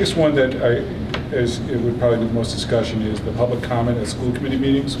 The biggest one that it would probably be the most discussion is the public comment at school committee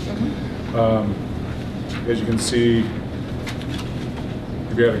meetings. As you can see,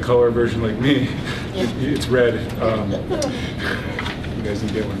 if you have a color version like me, it's red. You guys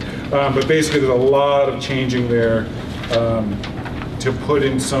didn't get one. But basically, there's a lot of changing there to put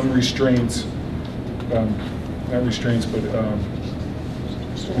in some restraints. Not restraints, but we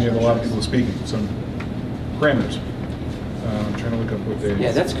have a lot of people speaking, some parameters. I'm trying to look up what they...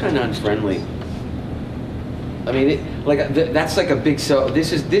 Yeah, that's kind of unfriendly. I mean, that's like a big, so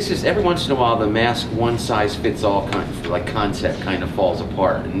this is every once in a while the mask one size fits all concept kind of falls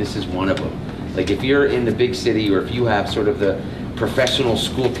apart, and this is one of them. Like if you're in the big city, or if you have sort of the professional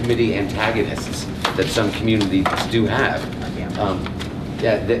school committee antagonists that some communities do have,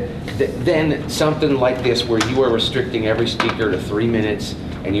 then something like this where you are restricting every speaker to 3 minutes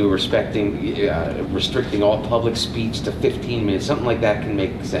and you are restricting all public speech to 15 minutes, something like that can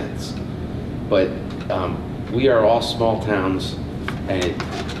make sense. But we are all small towns, and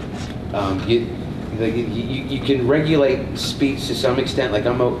you can regulate speech to some extent. Like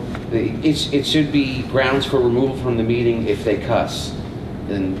it should be grounds for removal from the meeting if they cuss,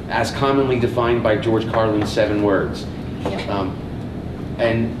 and as commonly defined by George Carlin's 7 words.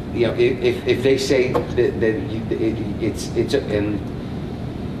 And if they say that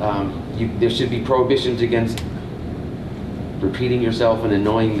there should be prohibitions against repeating yourself and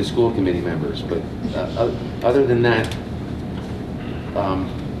annoying the school committee members. But other than that, I'm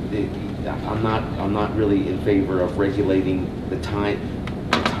not really in favor of regulating the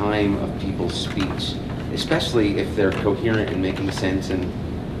time of people's speech, especially if they're coherent and making sense and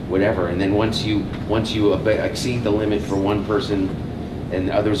whatever. And then once you exceed the limit for one person, and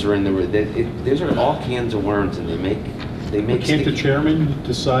others are in the room. Those are all cans of worms, and they make. Can't the chairman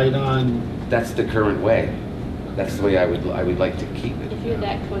decide on? That's the current way. That's the way I would like to keep it. If you're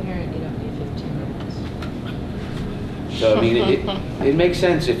that coherent, you don't need 15 minutes. So I mean, it makes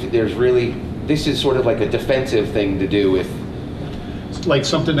sense if there's really. This is sort of like a defensive thing to do with. Like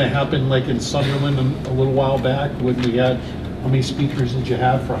something that happened like in Sunderland a little while back when we had. How many speakers did you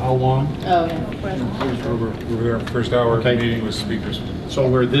have for how long? Oh, yeah. We were there first hour of the meeting with speakers. So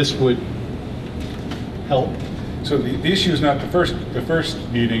where this would help? So the issue is not the first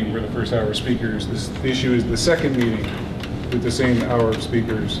meeting where the first hour of speakers. The issue is the second meeting with the same hour of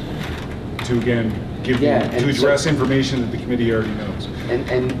speakers to again address information that the committee already knows.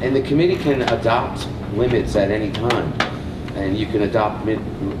 And the committee can adopt limits at any time, and you can adopt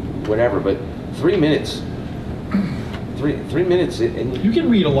whatever. But 3 minutes. 3 minutes. You can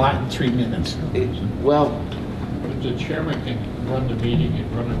read a lot in 3 minutes. But the chairman can run the meeting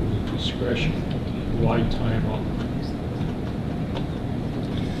and run it with discretion. Why time up?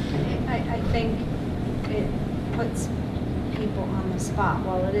 I think it puts people on the spot.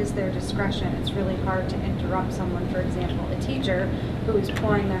 While it is their discretion, it's really hard to interrupt someone, for example, a teacher who is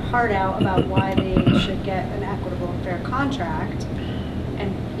pouring their heart out about why they should get an equitable and fair contract.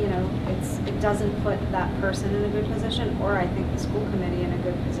 And, it doesn't put that person in a good position, or I think the school committee in a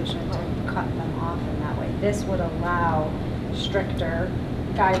good position to cut them off in that way. This would allow stricter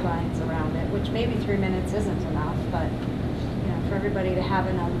guidelines around it, which maybe 3 minutes isn't enough, but, for everybody to have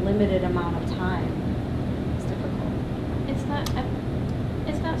an unlimited amount of time. It's difficult.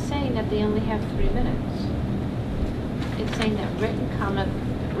 It's not saying that they only have 3 minutes. It's saying that written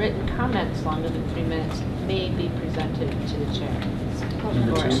comments longer than 3 minutes may be presented to the chair.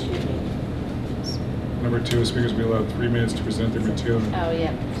 Number Or two. student. Number 2, speakers will be allowed 3 minutes to present their material. Oh,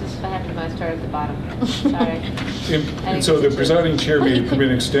 yeah, this happened when I started at the bottom. Sorry. And so the presiding chair may permit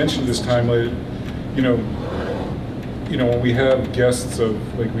an extension of this time, like, you know, when we have guests of,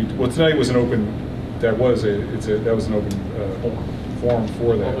 like, well, tonight was an open, that was an open forum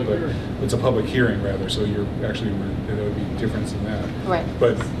for that, but it's a public hearing rather, so there would be a difference in that. Right.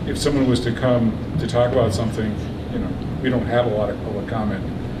 But if someone was to come to talk about something, we don't have a lot of public comment,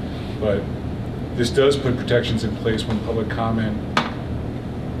 but this does put protections in place when public comment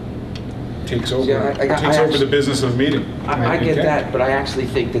takes over, over the business of the meeting. I get that, but I actually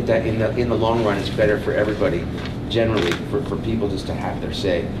think that in the long run, it's better for everybody, generally, for people just to have their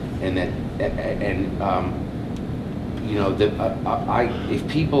say, and if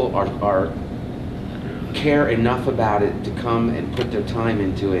people are care enough about it to come and put their time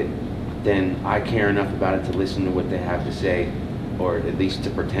into it, then I care enough about it to listen to what they have to say, or at least to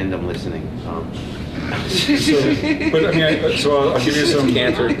pretend I'm listening. I'll give you some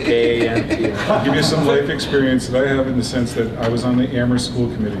I'll give you some life experience that I have in the sense that I was on the Amherst School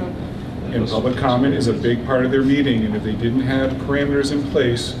Committee, and public comment is a big part of their meeting, and if they didn't have parameters in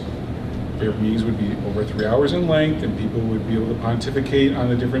place, their meetings would be over 3 hours in length, and people would be able to pontificate on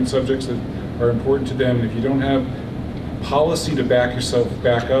the different subjects that are important to them. And if you don't have policy to back yourself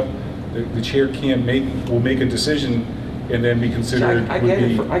back up, the chair will make a decision and then be considered. I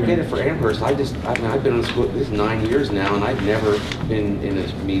get it for Amherst. I've been in the school this 9 years now, and I've never been in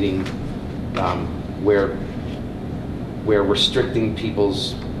a meeting where restricting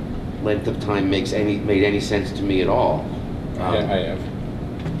people's length of time made any sense to me at all. I have.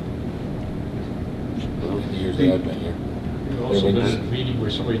 The years that I've been here. You've also been in a meeting where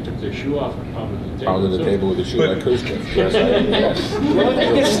somebody took their shoe off and pounded the table with a shoe like Khrushchev. Yes, I have. Yes. Well,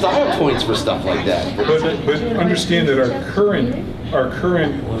 you get style points for stuff like that. But understand that our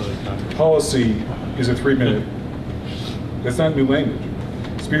current policy is a 3-minute. That's not new language.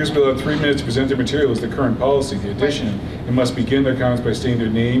 Speakers will have 3 minutes to present their material as the current policy. The addition, it must begin their comments by stating their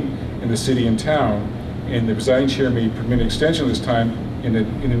name and the city and town, and the presiding chair may permit an extension of this time, and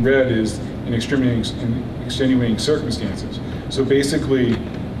in red is in extenuating circumstances. So basically,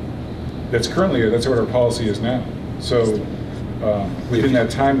 that's what our policy is now. So within that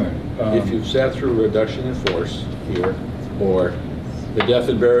time limit. If you've sat through reduction in force here, or the death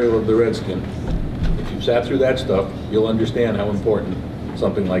and burial of the Redskin, if you've sat through that stuff, you'll understand how important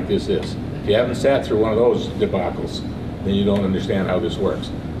something like this is. If you haven't sat through one of those debacles, then you don't understand how this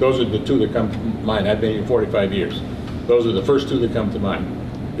works. Those are the two that come to mind. I've been here 45 years. Those are the first two that come to mind,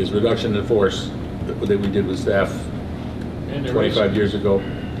 is reduction in force that we did with staff 25 years ago,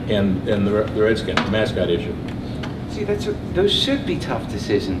 and the Redskin, the mascot issue. See, those should be tough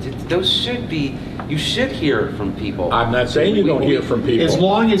decisions. You should hear from people. I'm not saying you don't hear from people. As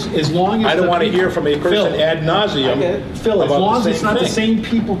long as I don't want to hear from a person ad nauseum. Phil, as long as it's not the same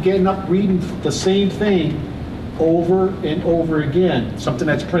people getting up reading the same thing over and over again, something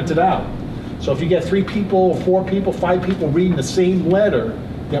that's printed out. So if you get 3 people, 4 people, 5 people reading the same letter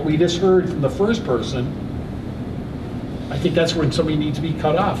that we just heard from the first person, I think that's when somebody needs to be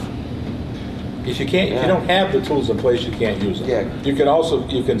cut off. If you don't have the tools in place, you can't use them. Yeah. You can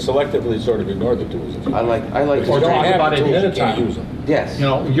selectively sort of ignore the tools. If you I like or talk about it ahead of time. Use them. Yes.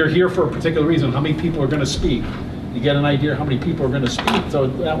 You're here for a particular reason. How many people are going to speak? You get an idea how many people are going to speak, so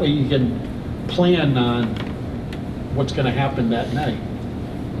that way you can plan on what's going to happen that night.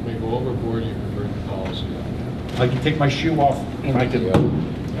 When we go overboard, you can bring the policy up. I can take my shoe off and I can.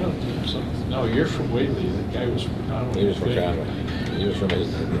 No, you're from Whately. The guy was from Conway. He was from Conway. He was from his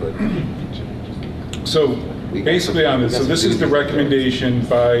neighborhood. So basically on this, so this is the recommendation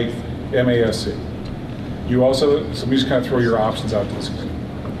by MASC. You also, so let me just kind of throw your options out to this.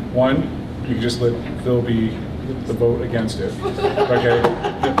 One, you can just let Phil be the vote against it. Okay,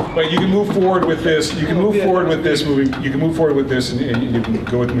 but you can move forward with this. You can move forward with this. You can move forward with this, and you can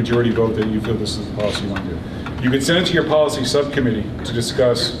go with the majority vote that you feel this is the policy you want to do. You can send it to your policy subcommittee to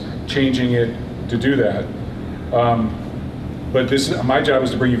discuss changing it to do that. But my job is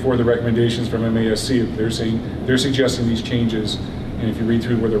to bring you forward the recommendations from MASC. They're suggesting these changes, and if you read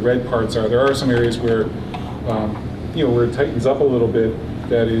through where the red parts are, there are some areas where where it tightens up a little bit.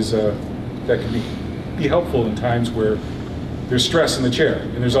 That can be helpful in times where there's stress in the chair,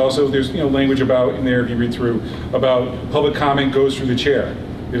 and there's language about in there, if you read through, about public comment goes through the chair.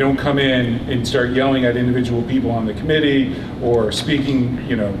 They don't come in and start yelling at individual people on the committee or speaking,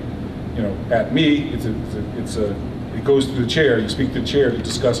 at me. It goes to the chair. You speak to the chair to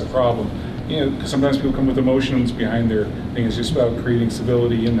discuss a problem. Because sometimes people come with emotions behind their thing. It's just about creating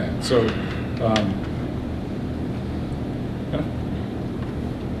civility in that. So,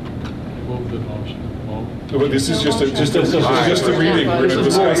 Move the motion. But this is just a reading. We're going to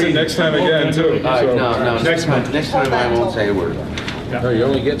discuss it next time again too. So, No, next month. Next time I won't say a word. No, you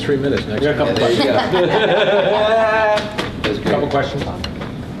only get 3 minutes next time. Yeah, there you go. Couple questions.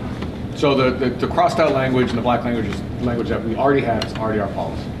 So the crossed out language and the black language is language that we already have. It's already our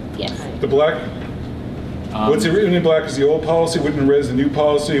policy. Yes. The black, what's written in black is the old policy, written in red is the new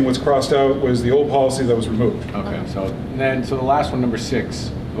policy, and what's crossed out was the old policy that was removed. Okay, so the last one, number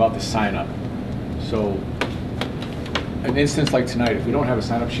 6, about the sign up. So an instance like tonight, if we don't have a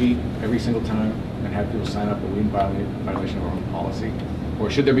sign up sheet every single time and have people sign up, are we in violation of our own policy? Or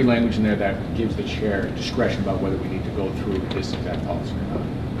should there be language in there that gives the chair discretion about whether we need to go through this exact policy or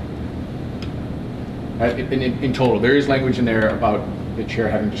not? In total, there is language in there about the chair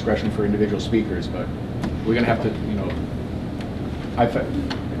having discretion for individual speakers, but we're going to have to, I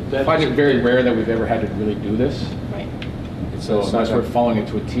find it very rare that we've ever had to really do this. Right. So unless we're following it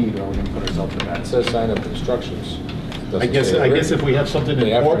to a T, then we're going to put ourselves in that. It says sign up instructions. I guess if we have something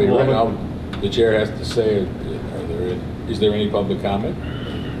They have to be important, written out. The chair has to say, is there any public comment?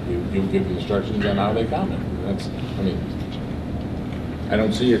 You give the instructions on how they comment. I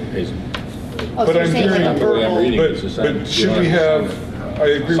don't see it as. But I'm hearing, but should we have, I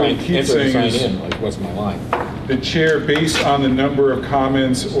agree with Keith saying is, like, what's my line? the chair, based on the number of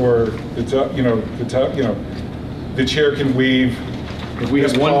comments or the chair can waive. If we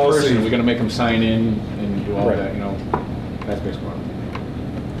have one policy. person, we're going to make them sign in and do all that, that's basically what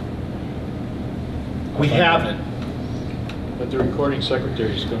we have it. But the recording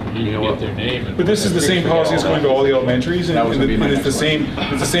secretary is going to need to get their name. But this is the same policy that's going to all the elementaries, and it's the same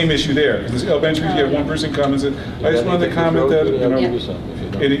essentially there. Because elementaries, you have one person come and say, I just wanted to comment that,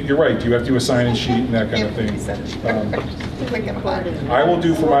 and you're right, you have to do a sign-in sheet and that kind of thing. I will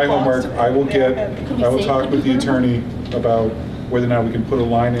do for my homework, I will talk with the attorney about whether or not we can put a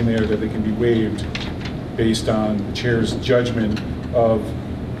line in there that they can be waived based on the chair's judgment of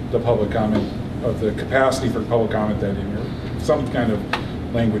the public comment, of the capacity for public comment that in here. Some kind of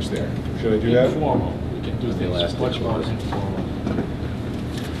language there. Should I do that? Informal. We can do things much more informal.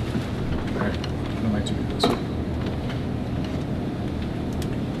 All right. I might do this.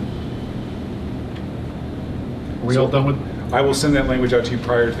 Are we all done with? I will send that language out to you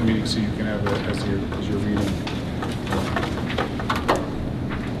prior to the meeting so you can have that as you're reading.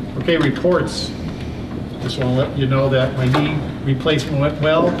 Okay, reports. Just want to let you know that my knee replacement went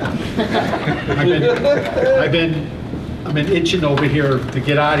well. I've been itching over here to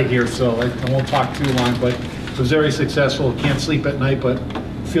get out of here, so I won't talk too long, but it was very successful. Can't sleep at night, but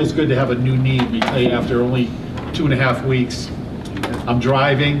it feels good to have a new knee after only 2.5 weeks. I'm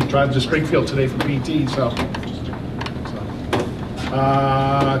driving to Springfield today for PT, so.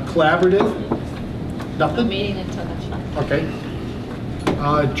 Collaborative? Nothing? Meeting until next month. Okay.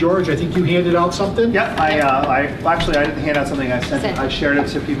 George, I think you handed out something? Yeah, I didn't hand out something. I shared it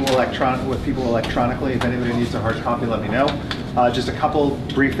to people electronically. If anybody needs a hard copy, let me know. Just a couple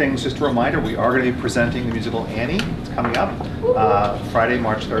brief things. Just a reminder: we are going to be presenting the musical Annie. It's coming up Friday,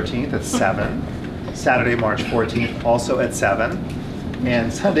 March 13th at 7, Saturday, March 14th, also at 7,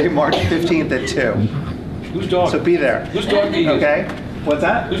 and Sunday, March 15th at 2. Whose dog? So be there. Whose dog do you use? Okay. What's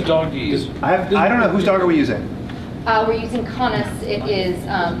that? Whose dog do you use? I don't know. Whose dog are we using? We're using Canis. It is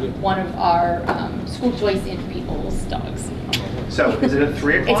one of our school choice in people's dogs. So is it at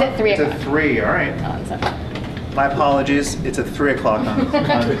 3 o'clock? It's at 3 o'clock. It's at 3, all right. My apologies, it's at 3 o'clock on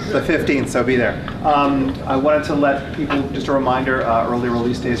the 15th, so be there. I wanted to let people, just a reminder, early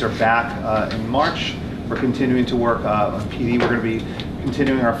release days are back in March. We're continuing to work on PD. We're going to be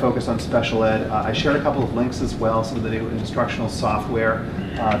continuing our focus on special ed. I shared a couple of links as well, some of the new instructional software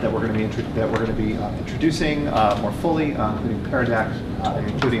that we're going to be introducing more fully, including Paradox,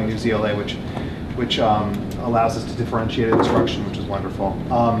 including New ZLA, which allows us to differentiate instruction, which is wonderful.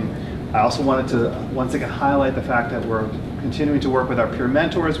 I also wanted to once again highlight the fact that we're continuing to work with our peer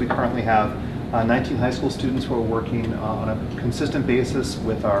mentors. We currently have 19 high school students who are working on a consistent basis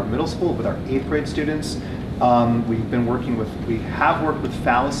with our middle school, with our 8th grade students. We have worked with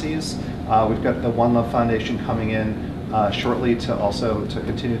Fallacies. We've got the One Love Foundation coming in shortly to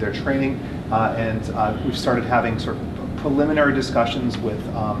continue their training. And we've started having sort of preliminary discussions with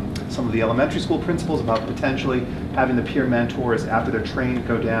some of the elementary school principals about potentially having the peer mentors after their training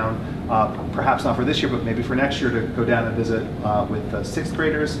go down perhaps not for this year, but maybe for next year, to go down and visit with sixth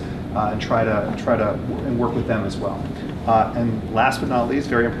graders and try to work with them as well. And last but not least,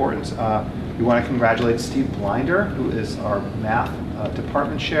 very important, we want to congratulate Steve Blinder, who is our math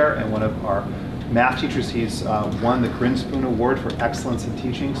department chair and one of our math teachers. He's won the Grinspoon Award for Excellence in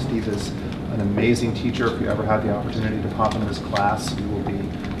Teaching. Steve is an amazing teacher. If you ever have the opportunity to pop into his class, you will be,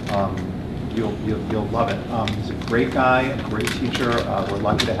 you'll love it. He's a great guy, a great teacher. We're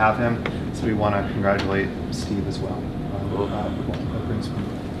lucky to have him, so we want to congratulate Steve as well.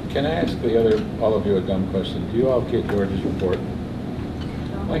 Can I ask all of you a dumb question? Do you all get George's report?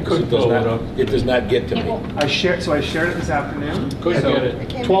 I couldn't pull it up. It does not get to me. I shared it this afternoon. Couldn't get it.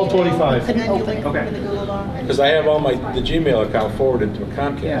 12:25. Okay. Because I have all the Gmail account forwarded to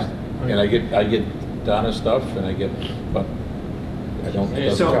Comcast, and I get Donna's stuff, and I get, but I don't. It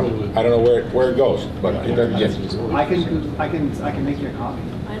doesn't come. I don't know where it goes, but it doesn't get. I can make you a copy.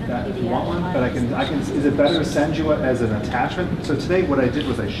 If you want one, but I can. Is it better to send you it as an attachment? So today, what I did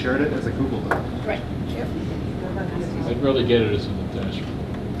was I shared it as a Google Doc. Right. Yep. I'd rather get it as an attachment.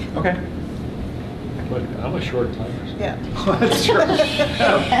 Okay. But I'm a short timer. Yeah. That's true.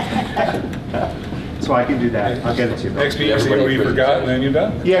 So I can do that. I'll get it to you. Next week, you say what you forgot, and then you're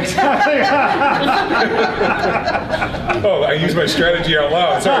done. Yeah, exactly. Oh, I use my strategy out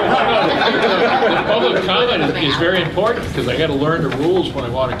loud. Sorry. The public comment is very important because I got to learn the rules when I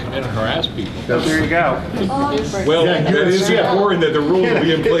want to come in and harass people. There you go. Well, that is important that the rules will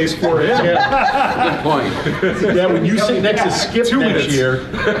be in place for him. Good point. Yeah, when you sit next to Skip next year.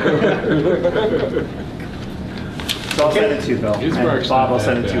 So I'll send it to you, Bill. And Bob will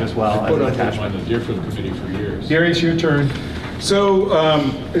send it to you as well. I put up on the Deerfield Committee for years. Gary, it's your turn. So I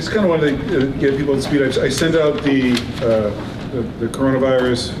just kind of wanted to get people up to speed. I sent out the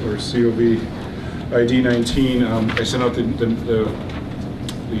coronavirus or COVID-19. I sent out the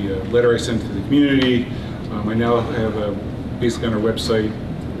letter I sent to the community. I now have basically on our website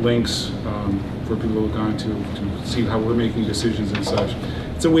links for people to look on to see how we're making decisions and such.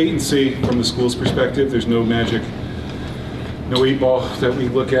 It's a wait and see from the school's perspective. There's no magic, no 8-ball that we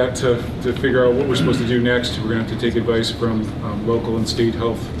look at to figure out what we're supposed to do next. We're going to have to take advice from local and state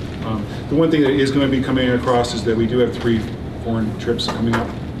health. The one thing that is going to be coming across is that we do have 3 foreign trips coming up.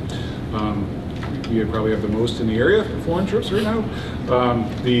 We probably have the most in the area for foreign trips right now.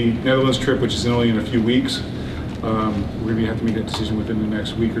 The Netherlands trip, which is only in a few weeks, we're going to have to make that decision within the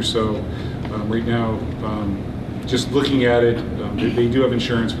next week or so. Right now, just looking at it, they do have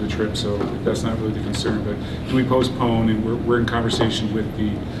insurance for the trip, so that's not really the concern. But do we postpone? And we're in conversation with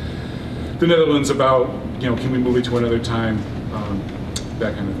the Netherlands about, can we move it to another time,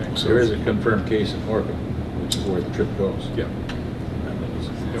 that kind of thing. So there is a confirmed case in Morecambe, which is where the trip goes. Yeah.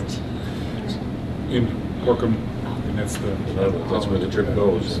 In Morecambe, and that's where the trip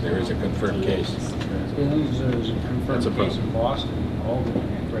goes. There is a confirmed case. There's a confirmed case in Boston.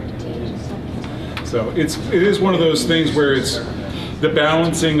 So it is one of those things where it's the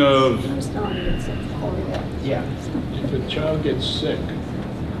balancing of. Yeah. If a child gets sick,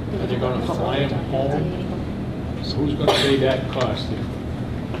 are they going to fly him home? So who's going to pay that cost?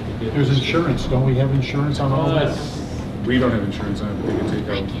 There's insurance. Don't we have insurance on all that? We don't have insurance on it, but they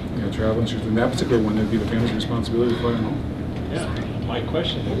can take out travel insurance. In that particular one, it'd be the family's responsibility to fly them home. Yeah. My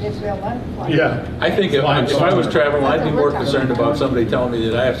question is. Yeah. I think if I was traveling, I'd be more concerned about somebody telling me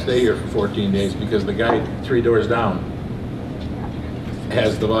that I have to stay here for 14 days because the guy 3 doors down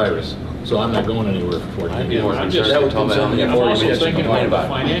has the virus. So I'm not going anywhere for 14 days. That would concern me. I'm also thinking about the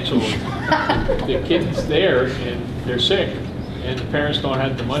financial. The kid's there and they're sick, and the parents don't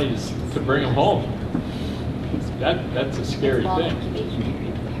have the money to bring them home. That's a scary thing.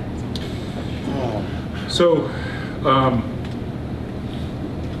 So,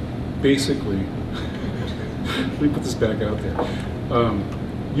 basically, let me put this back out there.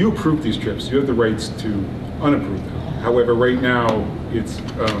 You approve these trips. You have the rights to unapprove them. However, right now, it's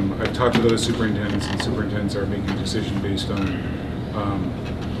I've talked with other superintendents, and superintendents are making a decision based on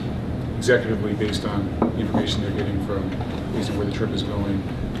executively based on information they're getting from basically where the trip is going,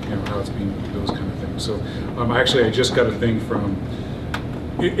 how it's being, those kind of things. So, actually, I just got a thing from.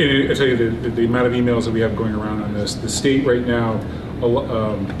 I tell you the amount of emails that we have going around on this. The state right now,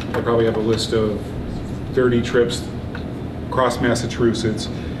 I probably have a list of 30 trips across Massachusetts,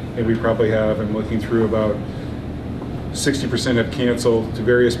 and we probably have, I'm looking through, about 60% have canceled to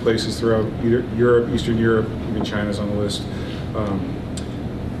various places throughout Europe, Eastern Europe, even China's on the list.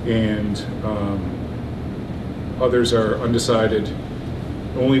 Others are undecided.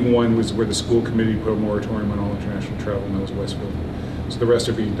 Only one was where the school committee put a moratorium on all international travel, and that was Westfield. So the rest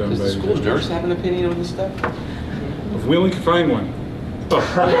are being done by the school nurse have an opinion on this stuff? If we only can find one.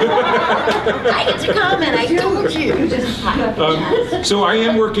 I get to comment, I told you. So I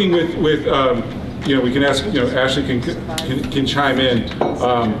am working with you know, we can ask, you know, Ashley can chime in,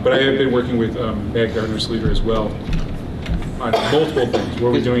 but I have been working with Mag Gardner-Sleeter as well on multiple things. What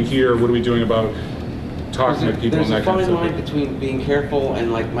are we doing here? What are we doing about talking to people and that kind of There's a fine stuff? line between being careful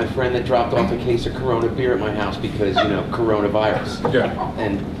and like my friend that dropped off a case of Corona beer at my house because, you know, coronavirus. Yeah.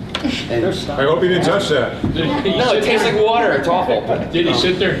 And I hope he didn't touch that. no, it tastes like water. It's awful. But, Did he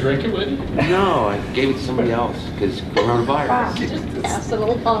sit there and drink it with you? No, I gave it to somebody else because coronavirus. Just pass it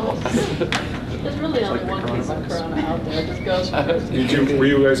along. There's really only one case of Corona out there. It just goes. Were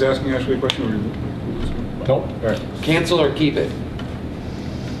you guys asking Ashley a question? Nope. All right. Cancel or keep it?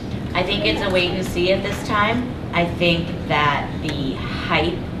 I think it's a wait and see at this time. I think that the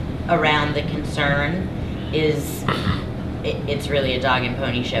hype around the concern is, it's really a dog and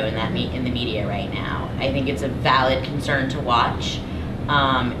pony show in the media right now. I think it's a valid concern to watch.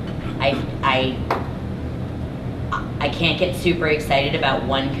 I can't get super excited about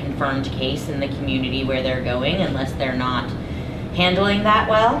one confirmed case in the community where they're going unless they're not handling that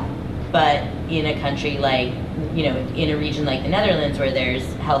well. But in a country like, you know, in a region like the Netherlands where there's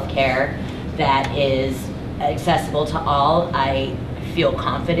healthcare that is accessible to all, I feel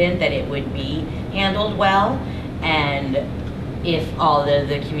confident that it would be handled well. And if all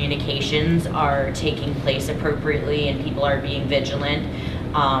the communications are taking place appropriately and people are being vigilant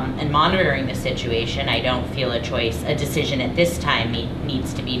and monitoring the situation, I don't feel a decision at this time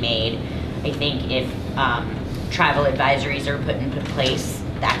needs to be made. I think if travel advisories are put into place,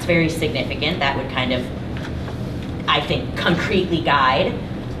 that's very significant. That would kind of, I think, concretely guide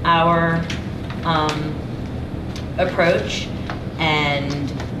our approach.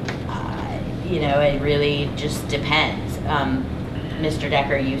 And, you know, it really just depends. Mr.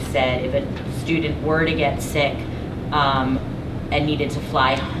 Decker, you said if a student were to get sick and needed to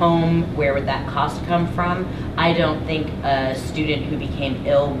fly home, where would that cost come from? I don't think a student who became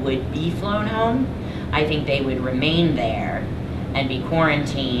ill would be flown home. I think they would remain there and be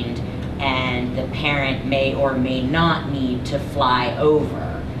quarantined, and the parent may or may not need to fly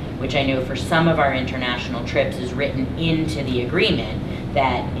over, which I know for some of our international trips is written into the agreement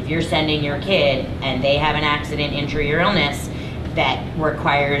that if you're sending your kid and they have an accident, injury, or illness that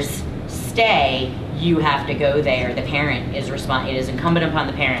requires stay, you have to go there. The parent is it is incumbent upon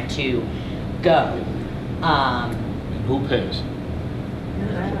the parent to go. And who pays?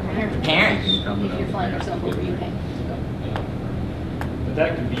 The parent. If you're flying yourself over, you pay. But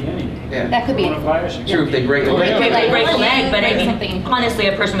that could be anything. Yeah. That could be Coronavirus. True, if they break a They leg. break a leg, but I mean, Something- honestly,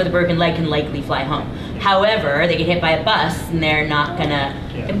 a person with a broken leg can likely fly home. However, they get hit by a bus and they're not gonna,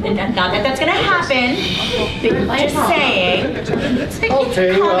 not that that's gonna happen, just saying.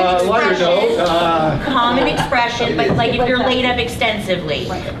 Okay, lighter note. Common expression, but like if you're laid up extensively,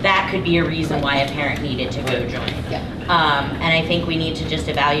 that could be a reason why a parent needed to go join. And I think we need to just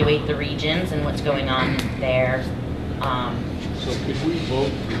evaluate the regions and what's going on there. So could we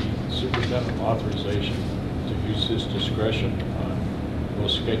vote the superintendent authorization to use his discretion on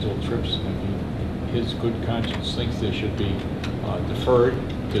those scheduled trips? I mean, his good conscience thinks they should be deferred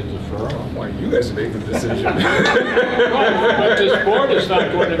to defer. Why you guys make the decision? But this board is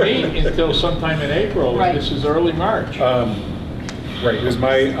not going to meet until sometime in April. Right. This is early March. Right, it was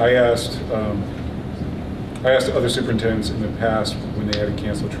I asked other superintendents in the past when they had to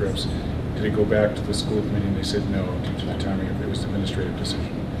cancel trips, did it go back to the school committee, and they said no, due to the timing of it was an administrative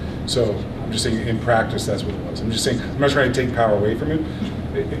decision. So I'm just saying, in practice, that's what it was. I'm just saying, I'm not trying to take power away from it.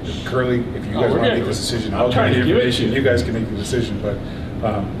 Currently, if you guys want to make this decision, I'll try to give information. You guys can make the decision, but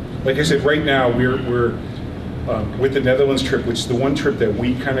like I said, right now we're with the Netherlands trip, which is the one trip that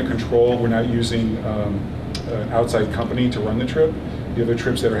we kind of control. We're not using an outside company to run the trip. The other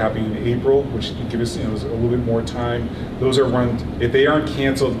trips that are happening in April, which give us a little bit more time, those are run, if they aren't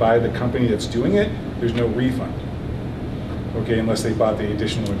canceled by the company that's doing it, there's no refund. Okay, unless they bought the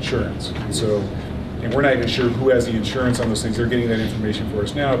additional insurance. And we're not even sure who has the insurance on those things. They're getting that information for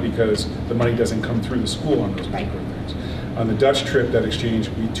us now because the money doesn't come through the school on those particular things. On the Dutch trip, that exchange,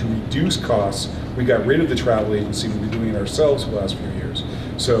 to reduce costs, we got rid of the travel agency. We've been doing it ourselves for the last few years.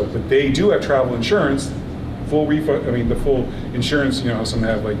 So, but they do have travel insurance, full refund, I mean, the full insurance, how some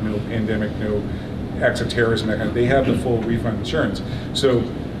have like no pandemic, no acts of terrorism, that kind of, they have the full refund insurance. So,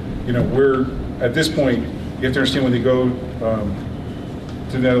 we're, at this point, you have to understand when they go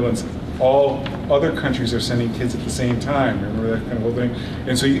to the Netherlands, all other countries are sending kids at the same time. Remember that kind of whole thing?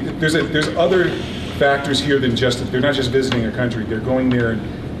 And so there's other factors here than just, they're not just visiting a country, they're going there and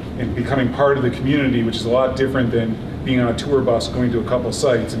and becoming part of the community, which is a lot different than being on a tour bus going to a couple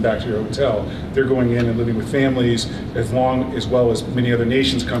sites and back to your hotel. They're going in and living with families as well as many other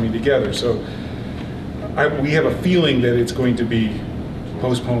nations coming together. So we have a feeling that it's going to be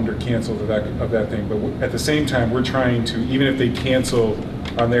postponed or canceled of that thing. But at the same time, we're trying to, even if they cancel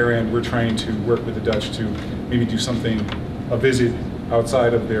on their end, we're trying to work with the Dutch to maybe do something, a visit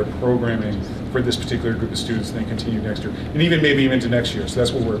outside of their programming for this particular group of students and then continue next year. And even maybe even into next year. So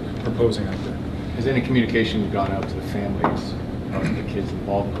that's what we're proposing out there. Has any communication gone out to the families of the kids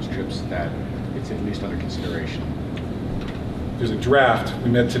involved in those trips that it's at least under consideration? There's a draft. We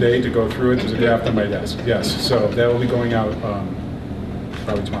met today to go through it. There's a draft on my desk. Yes, so that will be going out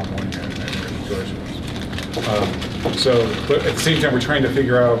probably tomorrow morning. But at the same time, we're trying to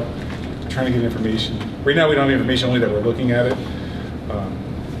figure out, trying to get information. Right now, we don't have information, only that we're looking at it.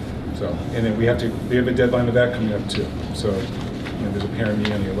 And then we have a deadline of that coming up too. So, there's a parent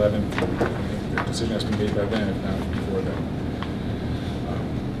meeting on the 11th. The decision has to be made by then, if not before then.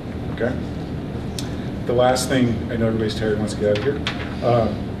 Okay. The last thing, I know everybody's tired and wants to get out of here,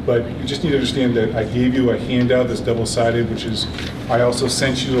 but you just need to understand that I gave you a handout that's double-sided, which is, I also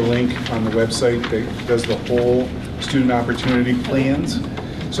sent you a link on the website that does the whole student opportunity plans.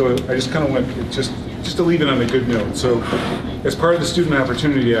 So I just kind of went, just to leave it on a good note. So as part of the Student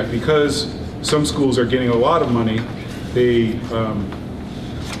Opportunity Act, because some schools are getting a lot of money, the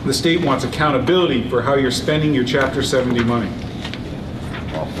state wants accountability for how you're spending your Chapter 70 money.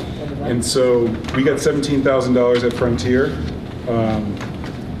 And so we got $17,000 at Frontier.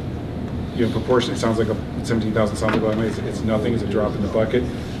 Proportionally, it sounds like $17,000 sounds like a lot of money. It's nothing. It's a drop in the bucket.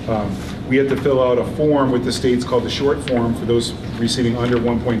 We had to fill out a form with the states called the short form for those receiving under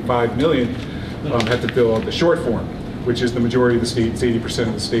 1.5 million. Had to fill out the short form, which is the majority of the states. 80%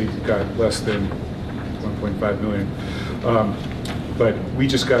 of the states got less than 1.5 million. But we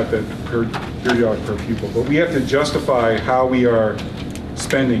just got the $30 per pupil. But we have to justify how we are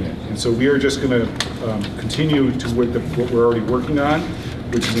spending it. And so we are just going to continue to what we're already working on,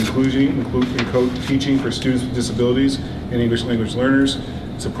 which is including teaching for students with disabilities and English language learners.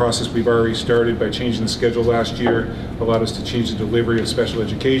 It's a process we've already started by changing the schedule last year, allowed us to change the delivery of special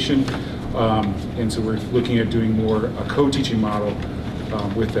education. And so we're looking at doing more a co-teaching model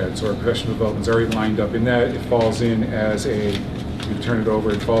with that. So our professional development is already lined up in that. It falls in as we've turned it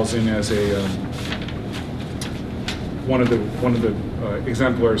over, it falls in as one of the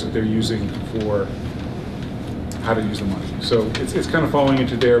exemplars that they're using for how to use the money. So it's kind of falling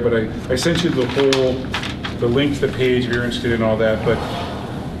into there, but I sent you the link to the page if you're interested in all that, but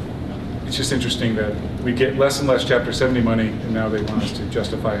it's just interesting that we get less and less Chapter 70 money, and now they want us to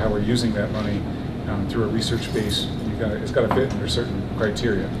justify how we're using that money through a research base. It's got to fit under certain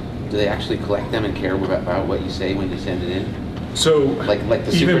criteria. Do they actually collect them and care about what you say when you send it in? So like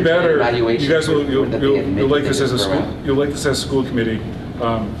the even better, evaluation, you guys you'll like this as a school. You'll like this as a school committee.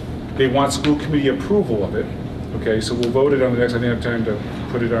 They want school committee approval of it. Okay, so we'll vote it on the next. I didn't have time to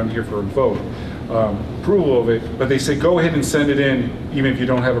put it on here for a vote. Approval of it, but they say go ahead and send it in even if you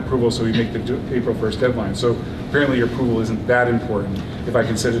don't have approval, so we make the April 1st deadline. So apparently your approval isn't that important if I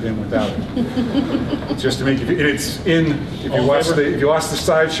can send it in without it. Just to make it, it's in, if you watch the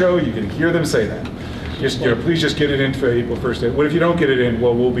sideshow, you can hear them say that. Just, please just get it in for April 1st. What if you don't get it in?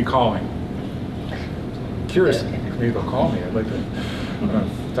 Well, we'll be calling. Curious, maybe they'll call me. I'd like to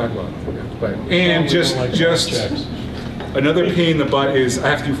talk about it. But, and just another pain in the butt is I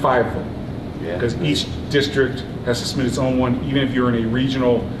have to do 5 of them. Because each district has to submit its own one, even if you're in a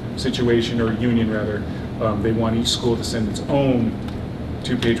regional situation or union rather, they want each school to send its own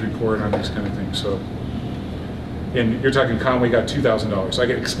 2-page report on these kind of things. So, and you're talking Conway got $2,000, so I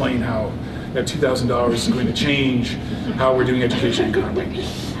can explain how that $2,000 is going to change how we're doing education in Conway.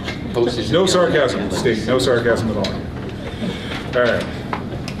 No sarcasm, state, no sarcasm at all. All right,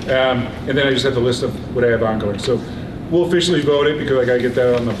 and then I just have the list of what I have ongoing. So. We'll officially vote it because I got to get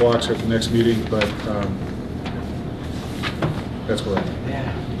that on the blocks at the next meeting, but that's where I'm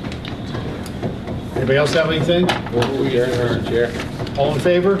at. Anybody else have anything? Chair. All in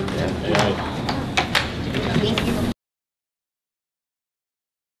favor? Yeah. Thank you.